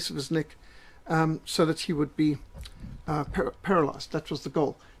at the base of his neck so that he would be paralyzed. That was the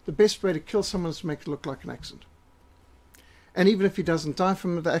goal. The best way to kill someone is to make it look like an accident. And even if he doesn't die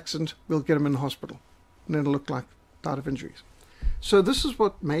from the accident, we'll get him in the hospital, and it'll look like died of injuries. So this is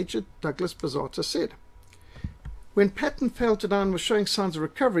what Major Douglas Bazata said. When Patton failed to die and was showing signs of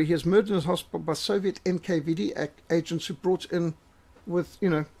recovery, he was murdered in his hospital by Soviet NKVD agents who brought in with,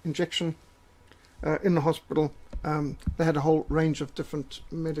 injection in the hospital. They had a whole range of different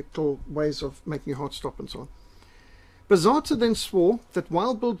medical ways of making your heart stop and so on. Bazata then swore that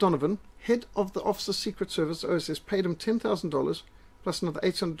Wild Bill Donovan, head of the Officer's Secret Service, OSS, paid him $10,000 plus another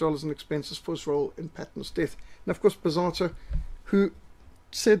 $800 in expenses for his role in Patton's death. And of course, Bazata, who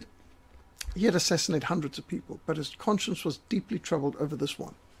said he had assassinated hundreds of people, but his conscience was deeply troubled over this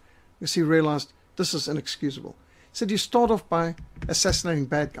one, because he realized this is inexcusable. He said, you start off by assassinating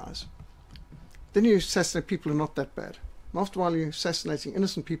bad guys. Then you assassinate people who are not that bad. And after a while, you're assassinating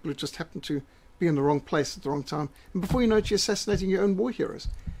innocent people who just happen to be in the wrong place at the wrong time. And before you know it, you're assassinating your own war heroes.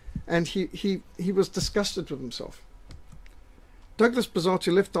 And he was disgusted with himself. Douglas Bazata,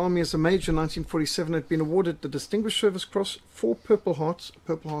 who left the army as a major in 1947, had been awarded the Distinguished Service Cross, 4 Purple Hearts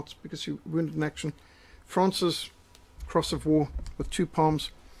because he wounded in action, France's Cross of War with 2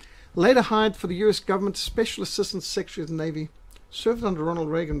 palms, later hired for the US government, Special Assistant Secretary of the Navy, served under Ronald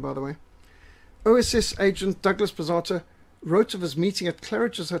Reagan, by the way. OSS agent Douglas Bazata wrote of his meeting at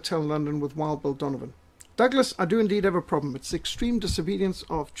Claridge's Hotel in London with Wild Bill Donovan. Douglas, I do indeed have a problem. It's the extreme disobedience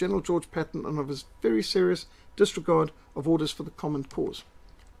of General George Patton and of his very serious disregard of orders for the common cause.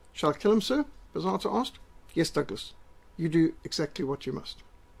 Shall I kill him, sir? Bazata asked. Yes, Douglas. You do exactly what you must.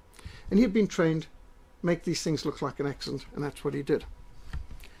 And he had been trained, make these things look like an accident, and that's what he did.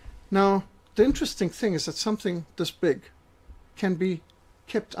 Now, the interesting thing is that something this big can be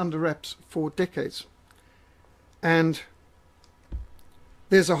kept under wraps for decades. And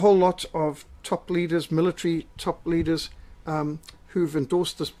there's a whole lot of top leaders, military top leaders, who've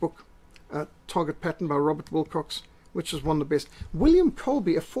endorsed this book, Target Patton by Robert Wilcox, which is one of the best. William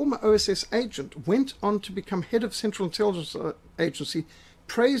Colby, a former OSS agent, went on to become head of Central Intelligence Agency,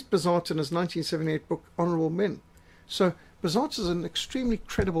 praised Bazata in his 1978 book, Honorable Men. So Bazata is an extremely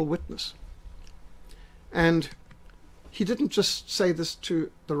credible witness. And he didn't just say this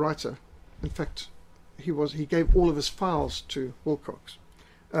to the writer. In fact, he gave all of his files to Wilcox.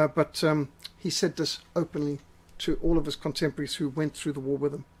 But he said this openly to all of his contemporaries who went through the war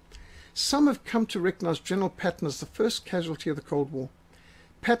with him. Some have come to recognize General Patton as the first casualty of the Cold War.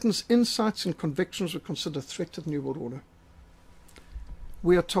 Patton's insights and convictions were considered a threat to the New World Order.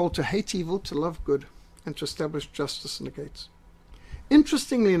 We are told to hate evil, to love good, and to establish justice in the gates.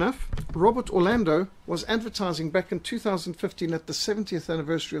 Interestingly enough, Robert Orlando was advertising back in 2015 at the 70th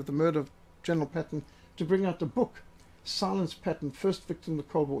anniversary of the murder of General Patton to bring out the book, Silence Patton, First Victim of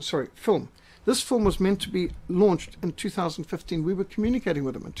the Cold War, film. This film was meant to be launched in 2015. We were communicating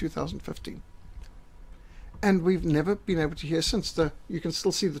with him in 2015. And we've never been able to hear since. You can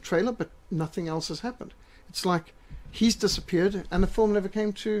still see the trailer, but nothing else has happened. It's like he's disappeared and the film never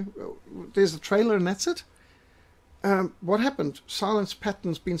came to... There's a trailer and that's it. What happened? Silence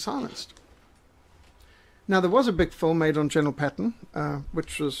Patton's been silenced. Now, there was a big film made on General Patton,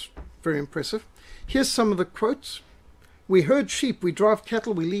 which was very impressive. Here's some of the quotes. We herd sheep, we drive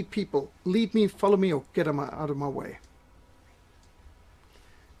cattle, we lead people. Lead me, follow me, or get out of my way.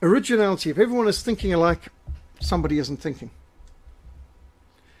 Originality. If everyone is thinking alike, somebody isn't thinking.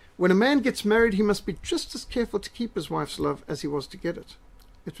 When a man gets married, he must be just as careful to keep his wife's love as he was to get it.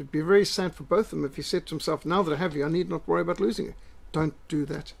 It would be very sad for both of them if he said to himself, now that I have you, I need not worry about losing you. Don't do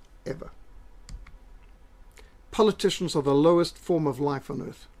that ever. Politicians are the lowest form of life on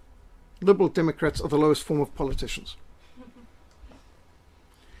earth. Liberal Democrats are the lowest form of politicians.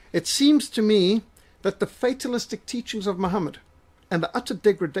 It seems to me that the fatalistic teachings of Muhammad and the utter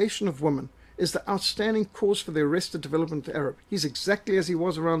degradation of women is the outstanding cause for the arrested development of the Arab. He's exactly as he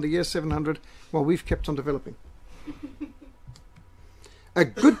was around the year 700, while we've kept on developing. A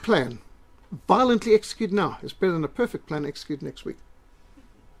good plan, violently executed now, is better than a perfect plan executed next week.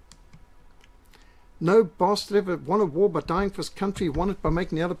 No bastard ever won a war by dying for his country. He won it by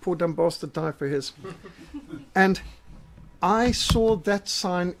making the other poor dumb bastard die for his. And I saw that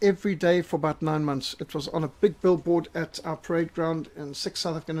sign every day for about 9 months. It was on a big billboard at our parade ground in 6th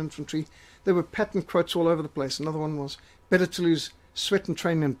South African Infantry. There were Patton quotes all over the place. Another one was, better to lose sweat and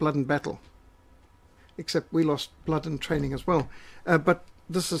training than blood and battle. Except we lost blood and training as well. But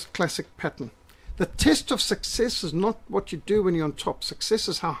this is classic Patton. The test of success is not what you do when you're on top. Success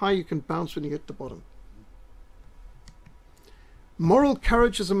is how high you can bounce when you hit the bottom. Moral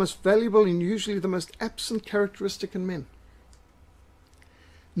courage is the most valuable and usually the most absent characteristic in men.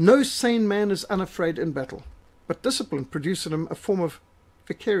 No sane man is unafraid in battle, but discipline produces in him a form of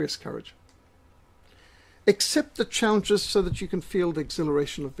vicarious courage. Accept the challenges so that you can feel the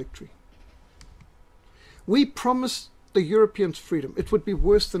exhilaration of victory. We promised the Europeans freedom. It would be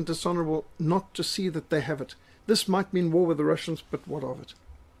worse than dishonorable not to see that they have it. This might mean war with the Russians, but what of it?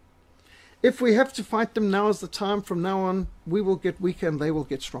 If we have to fight them, now is the time. From now on, we will get weaker and they will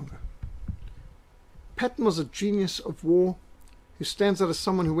get stronger. Patton was a genius of war who stands out as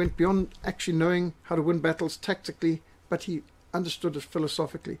someone who went beyond actually knowing how to win battles tactically, but he understood it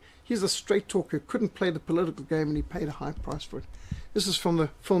philosophically. He's a straight talker who couldn't play the political game, and he paid a high price for it. This is from the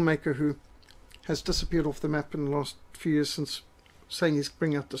filmmaker who has disappeared off the map in the last few years since saying he's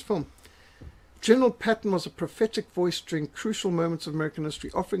bringing out this film. General Patton was a prophetic voice during crucial moments of American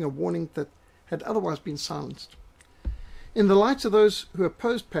history, offering a warning that had otherwise been silenced. In the light of those who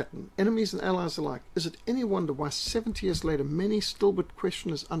opposed Patton, enemies and allies alike, is it any wonder why 70 years later many still would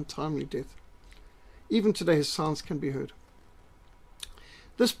question his untimely death? Even today his silence can be heard.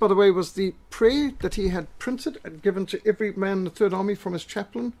 This, by the way, was the prayer that he had printed and given to every man in the Third Army from his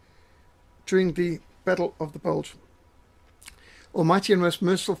chaplain during the Battle of the Bulge. Almighty and most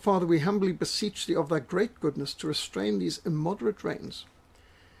merciful Father, we humbly beseech thee of thy great goodness to restrain these immoderate rains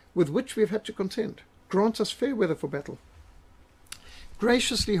with which we have had to contend. Grant us fair weather for battle.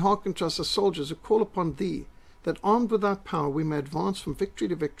 Graciously hearken to us as soldiers who call upon thee, that armed with thy power we may advance from victory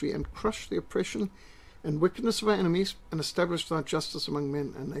to victory and crush the oppression and wickedness of our enemies and establish thy justice among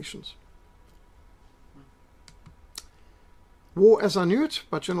men and nations. War as I Knew It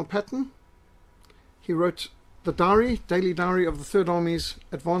by General Patton. He wrote the daily diary of the Third Army's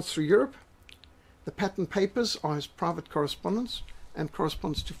advance through Europe. The Patton papers are his private correspondence and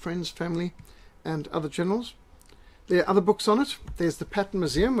corresponds to friends, family, and other generals. There are other books on it. There's the Patton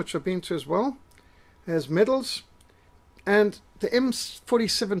Museum, which I've been to as well. There's medals. And the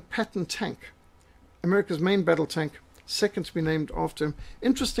M47 Patton tank, America's main battle tank, second to be named after him.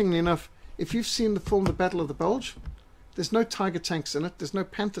 Interestingly enough, if you've seen the film The Battle of the Bulge, there's no Tiger tanks in it. There's no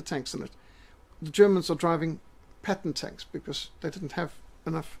Panther tanks in it. The Germans are driving Patton tanks because they didn't have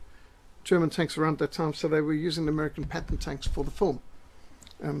enough German tanks around that time, so they were using the American Patton tanks for the film.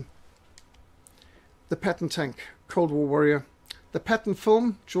 The Patton tank, Cold War warrior. The Patton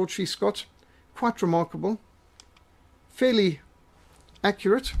film, George C. Scott, quite remarkable, fairly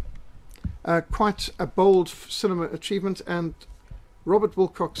accurate, quite a bold cinema achievement, and Robert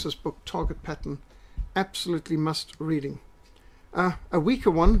Wilcox's book, Target Patton, absolutely must reading. A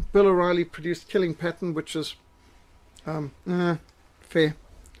weaker one, Bill O'Reilly produced Killing Patton, which is fair.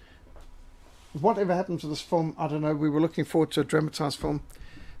 Whatever happened to this film, I don't know. We were looking forward to a dramatized film.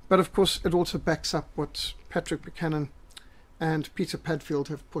 But of course, it also backs up what Patrick Buchanan and Peter Padfield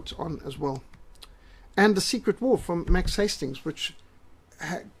have put on as well. And The Secret War from Max Hastings, which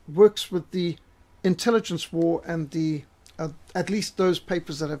works with the intelligence war and the at least those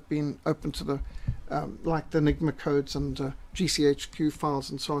papers that have been open to the like the Enigma codes and GCHQ files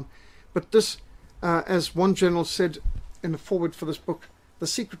and so on. But this, as one general said in the foreword for this book, The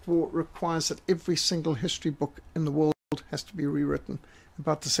Secret War requires that every single history book in the world has to be rewritten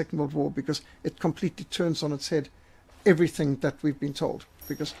about the Second World War, because it completely turns on its head everything that we've been told,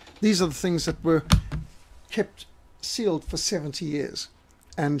 because these are the things that were kept sealed for 70 years,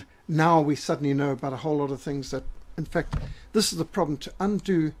 and now we suddenly know about a whole lot of things that, in fact, this is the problem, to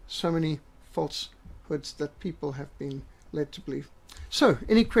undo so many falsehoods that people have been led to believe. So,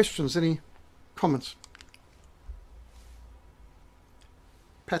 any questions, any comments?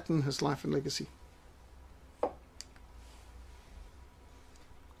 Patton, his life and legacy. It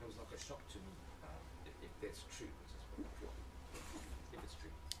was like a shock to me, if that's true, if it's true.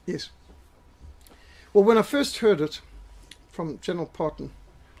 Yes. Well, when I first heard it from General Patton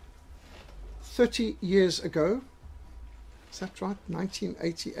 30 years ago, is that right?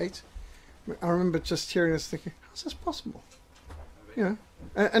 1988. I remember just hearing this, thinking, how's this possible? You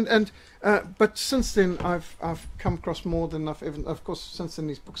know, but since then I've come across more than enough evidence. Of course, since then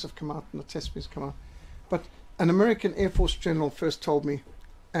these books have come out and the testimonies come out. But an American Air Force general first told me,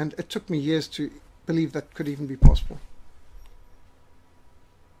 and it took me years to believe that could even be possible.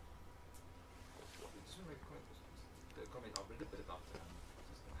 Just want to make a comment. I've read a bit about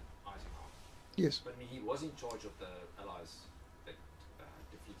Eisenhower. Yes. But I mean, he was in charge of the Allies that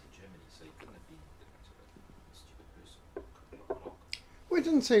defeated Germany, so he couldn't have been a stupid person. Well, he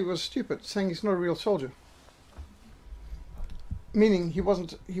didn't say he was stupid, saying he's not a real soldier. Meaning he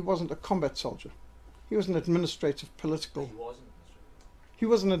wasn't a combat soldier. He was an administrative, political. He wasn't. He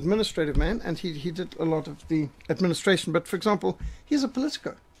was an administrative man, and he did a lot of the administration. But, for example, he's a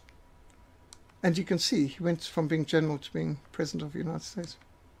politico. And you can see he went from being general to being president of the United States.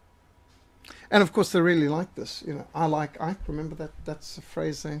 And, of course, they really like this. You know, I like Ike. Remember that? That's a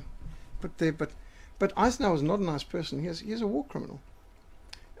phrase they put there. But Eisenhower is not a nice person. He's a war criminal.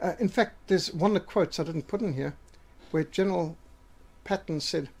 In fact, there's one of the quotes I didn't put in here where General Patton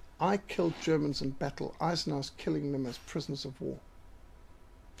said, "I killed Germans in battle. Eisenhower's killing them as prisoners of war."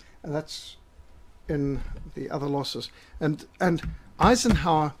 And that's in the other losses. And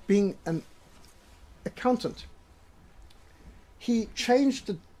Eisenhower, being an accountant, he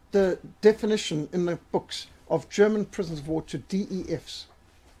changed the definition in the books of German prisoners of war to DEFs,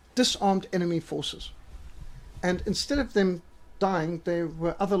 disarmed enemy forces. And instead of them dying, there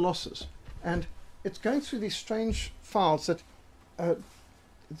were other losses. And it's going through these strange files that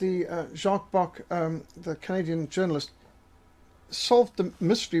Jacques Bock, the Canadian journalist, solved the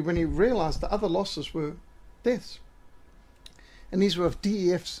mystery when he realized the other losses were deaths. And these were of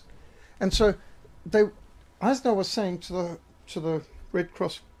DEFs. And so Eisenhower was saying to the Red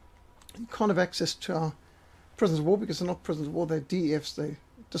Cross, you can't have access to our prisoners of war because they're not prisoners of war, they're DEFs, they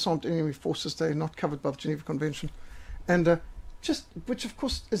disarmed enemy forces, they're not covered by the Geneva Convention. And which of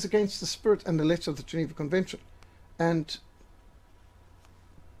course is against the spirit and the letter of the Geneva Convention. And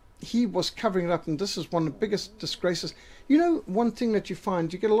he was covering it up, and this is one of the biggest disgraces. You know, one thing that you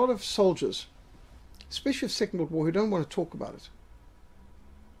find, you get a lot of soldiers, especially of Second World War, who don't want to talk about it.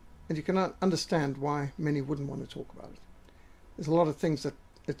 And you can understand why many wouldn't want to talk about it. There's a lot of things that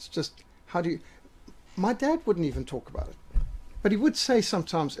it's just, my dad wouldn't even talk about it. But he would say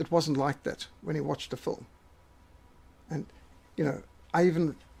sometimes it wasn't like that when he watched a film. And, you know, I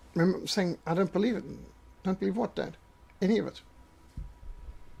even remember saying, I don't believe it. Don't believe what, Dad? Any of it.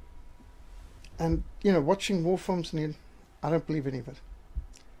 And, you know, watching war films, and I don't believe any of it.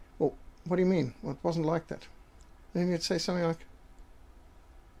 Well, what do you mean? Well, it wasn't like that. Then he'd say something like,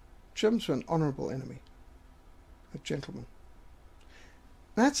 Germans were an honourable enemy, a gentleman.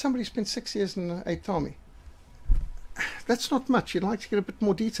 Now, that's somebody who spent 6 years in the 8th Army. That's not much. You'd like to get a bit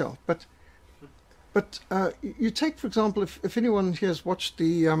more detail. But you take, for example, if anyone here has watched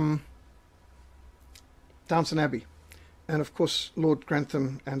the Downton Abbey, and of course Lord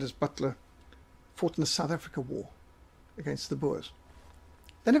Grantham and his butler fought in the South Africa War against the Boers.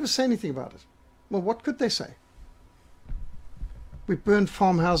 They never say anything about it. Well, what could they say? We burned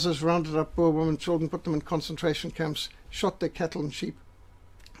farmhouses, rounded up Boer women, children, put them in concentration camps, shot their cattle and sheep,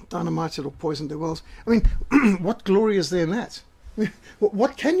 dynamited or poisoned their wells. I mean, what glory is there in that?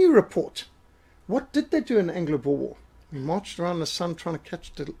 What can you report? What did they do in the Anglo-Boer War? We marched around the sun trying to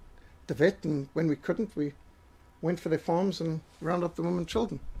catch the vet, and when we couldn't, we went for their farms and rounded up the women and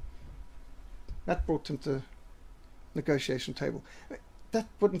children. That brought them to the negotiation table. That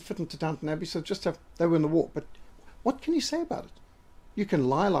wouldn't fit into Downton Abbey, so just they were in the war. But what can you say about it? You can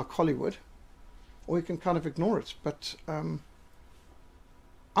lie like Hollywood, or you can kind of ignore it. But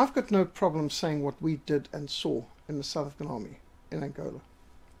I've got no problem saying what we did and saw in the South African Army in Angola.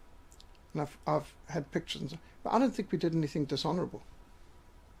 And I've had pictures, but I don't think we did anything dishonourable.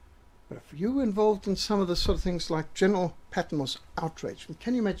 But if you were involved in some of the sort of things like General Patton was outraged. And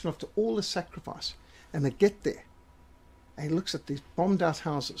can you imagine after all the sacrifice, and they get there, and he looks at these bombed out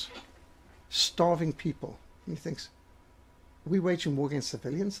houses, starving people, and he thinks, are we waging war against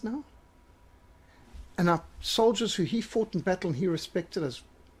civilians now? And our soldiers who he fought in battle and he respected as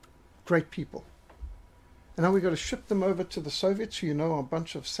great people. And now we've got to ship them over to the Soviets, who you know are a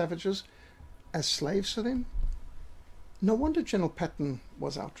bunch of savages, as slaves for them. No wonder General Patton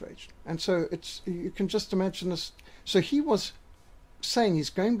was outraged. And so you can just imagine this. So he was saying he's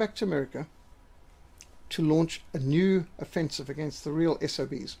going back to America to launch a new offensive against the real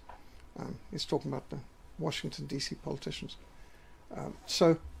SOBs. He's talking about the Washington, D.C. politicians.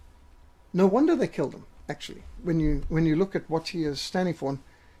 So no wonder they killed him, actually, when you look at what he is standing for.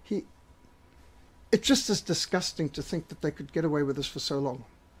 And it just is disgusting to think that they could get away with this for so long.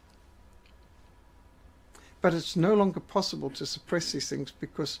 But it's no longer possible to suppress these things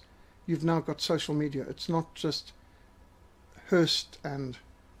because you've now got social media. It's not just Hearst and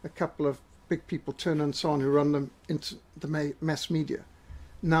a couple of big people, Turner and so on, who run them into the mass media.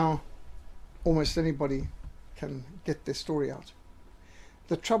 Now almost anybody can get their story out.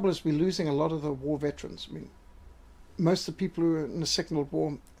 The trouble is we're losing a lot of the war veterans. I mean, most of the people who were in the Second World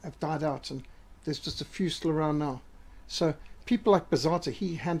War have died out, and there's just a few still around now. So people like Bazata,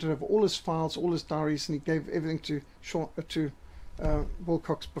 he handed over all his files, all his diaries, and he gave everything to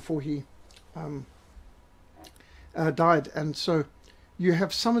Wilcox before he died. And so you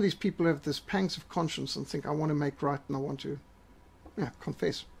have some of these people who have this pangs of conscience and think, I want to make right and I want to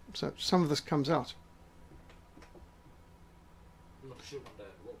confess. So some of this comes out. I'm not sure one day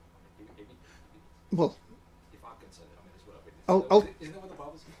it will. I mean, Well, if I can say that, I mean, that's what I've witnessed. Isn't that what the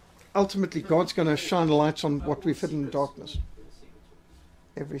Bible says? ultimately, God's going to shine a light on what we've hidden in darkness. All secrets will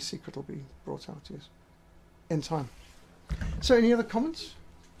be- Every secret will be brought out, yes, in time. So any other comments?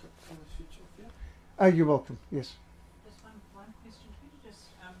 Can I switch off here? Oh, you're welcome, yes. Just one question. Could you just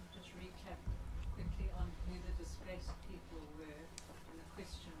recap quickly on who the displaced people were in the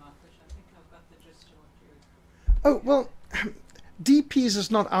question mark, which I think I've got the gist of what you. Oh, well, DPs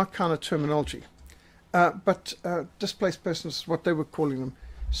is not our kind of terminology, but displaced persons is what they were calling them.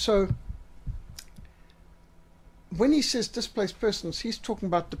 So when he says displaced persons, he's talking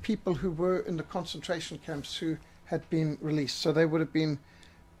about the people who were in the concentration camps who had been released. So they would have been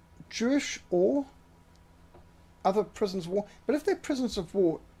Jewish or other prisoners of war. But if they're prisoners of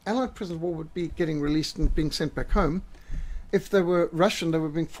war, Allied prisoners of war would be getting released and being sent back home. If they were Russian, they were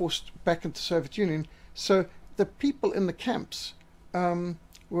being forced back into the Soviet Union. So the people in the camps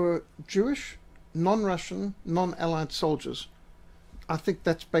were Jewish, non-Russian, non-Allied soldiers. I think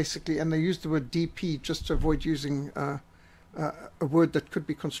that's basically, and they used the word DP just to avoid using a word that could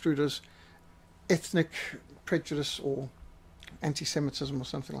be construed as ethnic prejudice or anti-Semitism or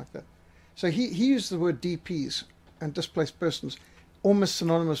something like that. So he used the word DPs and displaced persons, almost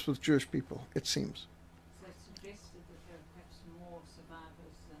synonymous with Jewish people, it seems. So it suggested that there were perhaps more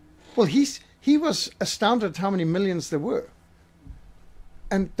survivors than. Well, he was astounded at how many millions there were.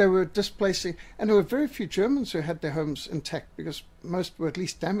 And they were displacing, and there were very few Germans who had their homes intact because most were at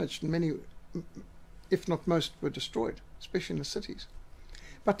least damaged and many, if not most, were destroyed, especially in the cities.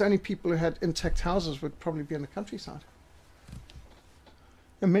 But the only people who had intact houses would probably be in the countryside.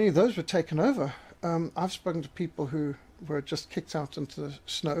 And many of those were taken over. I've spoken to people who were just kicked out into the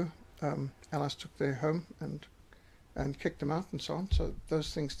snow. Allies took their home and kicked them out and so on. So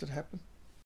those things did happen.